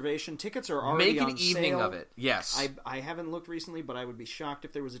a reservation. Tickets are already on sale. Make an evening of it. Yes. I haven't looked recently, but I would be shocked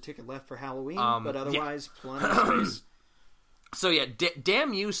if there was a ticket left for Halloween. But otherwise, plenty of space. So yeah,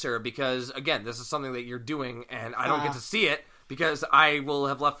 damn you, sir, because again, this is something that you're doing, and I don't get to see it because I will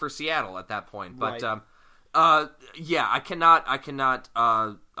have left for Seattle at that point. But yeah, I cannot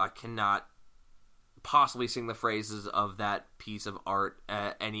possibly sing the phrases of that piece of art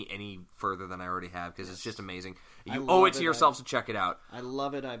any further than I already have because it's just amazing. You owe it to yourselves to check it out. I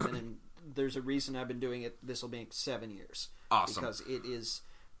love it. There's a reason I've been doing it. This will make 7 years. Awesome. Because it is.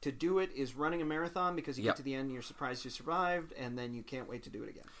 To do it is running a marathon because you get to the end and you're surprised you survived, and then you can't wait to do it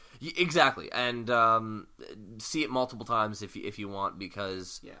again. Exactly, and see it multiple times if you want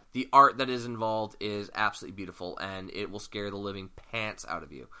because the art that is involved is absolutely beautiful, and it will scare the living pants out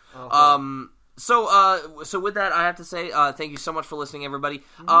of you. So with that, I have to say thank you so much for listening, everybody.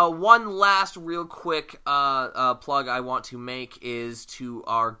 One last real quick plug I want to make is to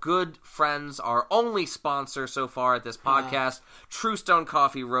our good friends, our only sponsor so far at this podcast, True Stone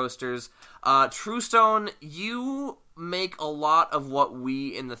Coffee Roasters. True Stone, you make a lot of what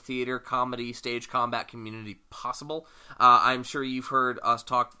we in the theater, comedy, stage combat community possible. I'm sure you've heard us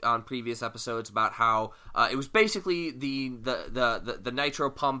talk on previous episodes about how it was basically the nitro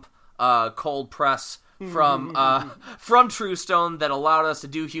pump cold press from True Stone that allowed us to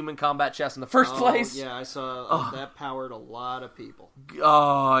do Human Combat Chess in the first place. Yeah, I saw that powered a lot of people.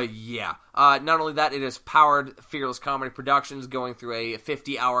 Yeah. Not only that, it has powered Fearless Comedy Productions going through a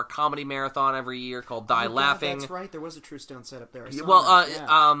 50-hour comedy marathon every year called Die Laughing. That's right. There was a True Stone setup there.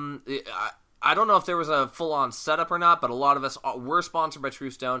 I don't know if there was a full-on setup or not, but a lot of us were sponsored by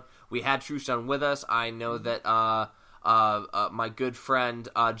True Stone. We had True Stone with us. I know that my good friend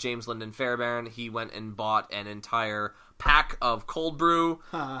James Lyndon Fairbairn, he went and bought an entire pack of cold brew.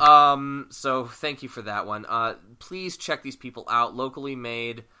 So thank you for that one. Please check these people out. Locally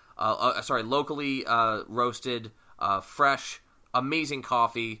made, locally roasted, fresh, amazing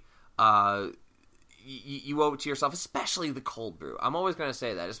coffee. you owe it to yourself, especially the cold brew. I'm always going to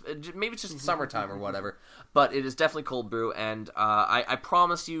say that. Maybe it's just summertime or whatever, but it is definitely cold brew, and I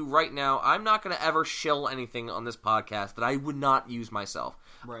promise you right now, I'm not going to ever shill anything on this podcast that I would not use myself.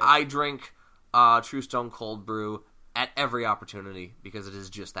 Right. I drink True Stone cold brew at every opportunity because it is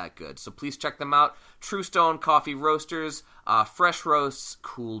just that good. So please check them out. True Stone Coffee Roasters, fresh roasts,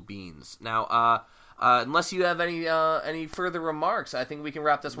 cool beans. Now, unless you have any further remarks, I think we can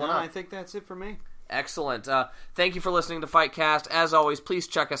wrap this one up. I think that's it for me. Excellent. Thank you for listening to Fightcast. As always, please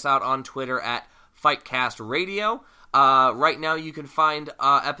check us out on Twitter at Fightcast Radio. Right now, you can find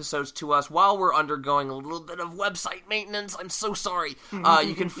episodes to us while we're undergoing a little bit of website maintenance. I'm so sorry.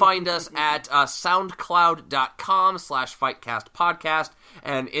 You can find us at soundcloud.com/FightcastPodcast.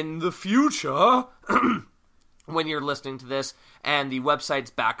 And in the future, when you're listening to this and the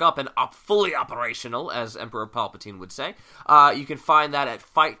website's back up and fully operational, as Emperor Palpatine would say, you can find that at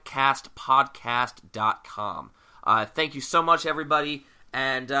FightcastPodcast.com. Thank you so much, everybody.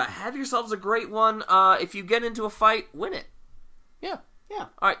 And have yourselves a great one. If you get into a fight, win it. Yeah. All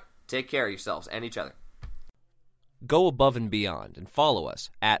right. Take care of yourselves and each other. Go above and beyond and follow us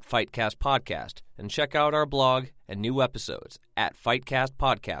at Fightcast Podcast and check out our blog and new episodes at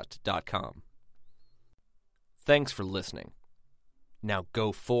FightcastPodcast.com. Thanks for listening. Now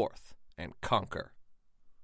go forth and conquer.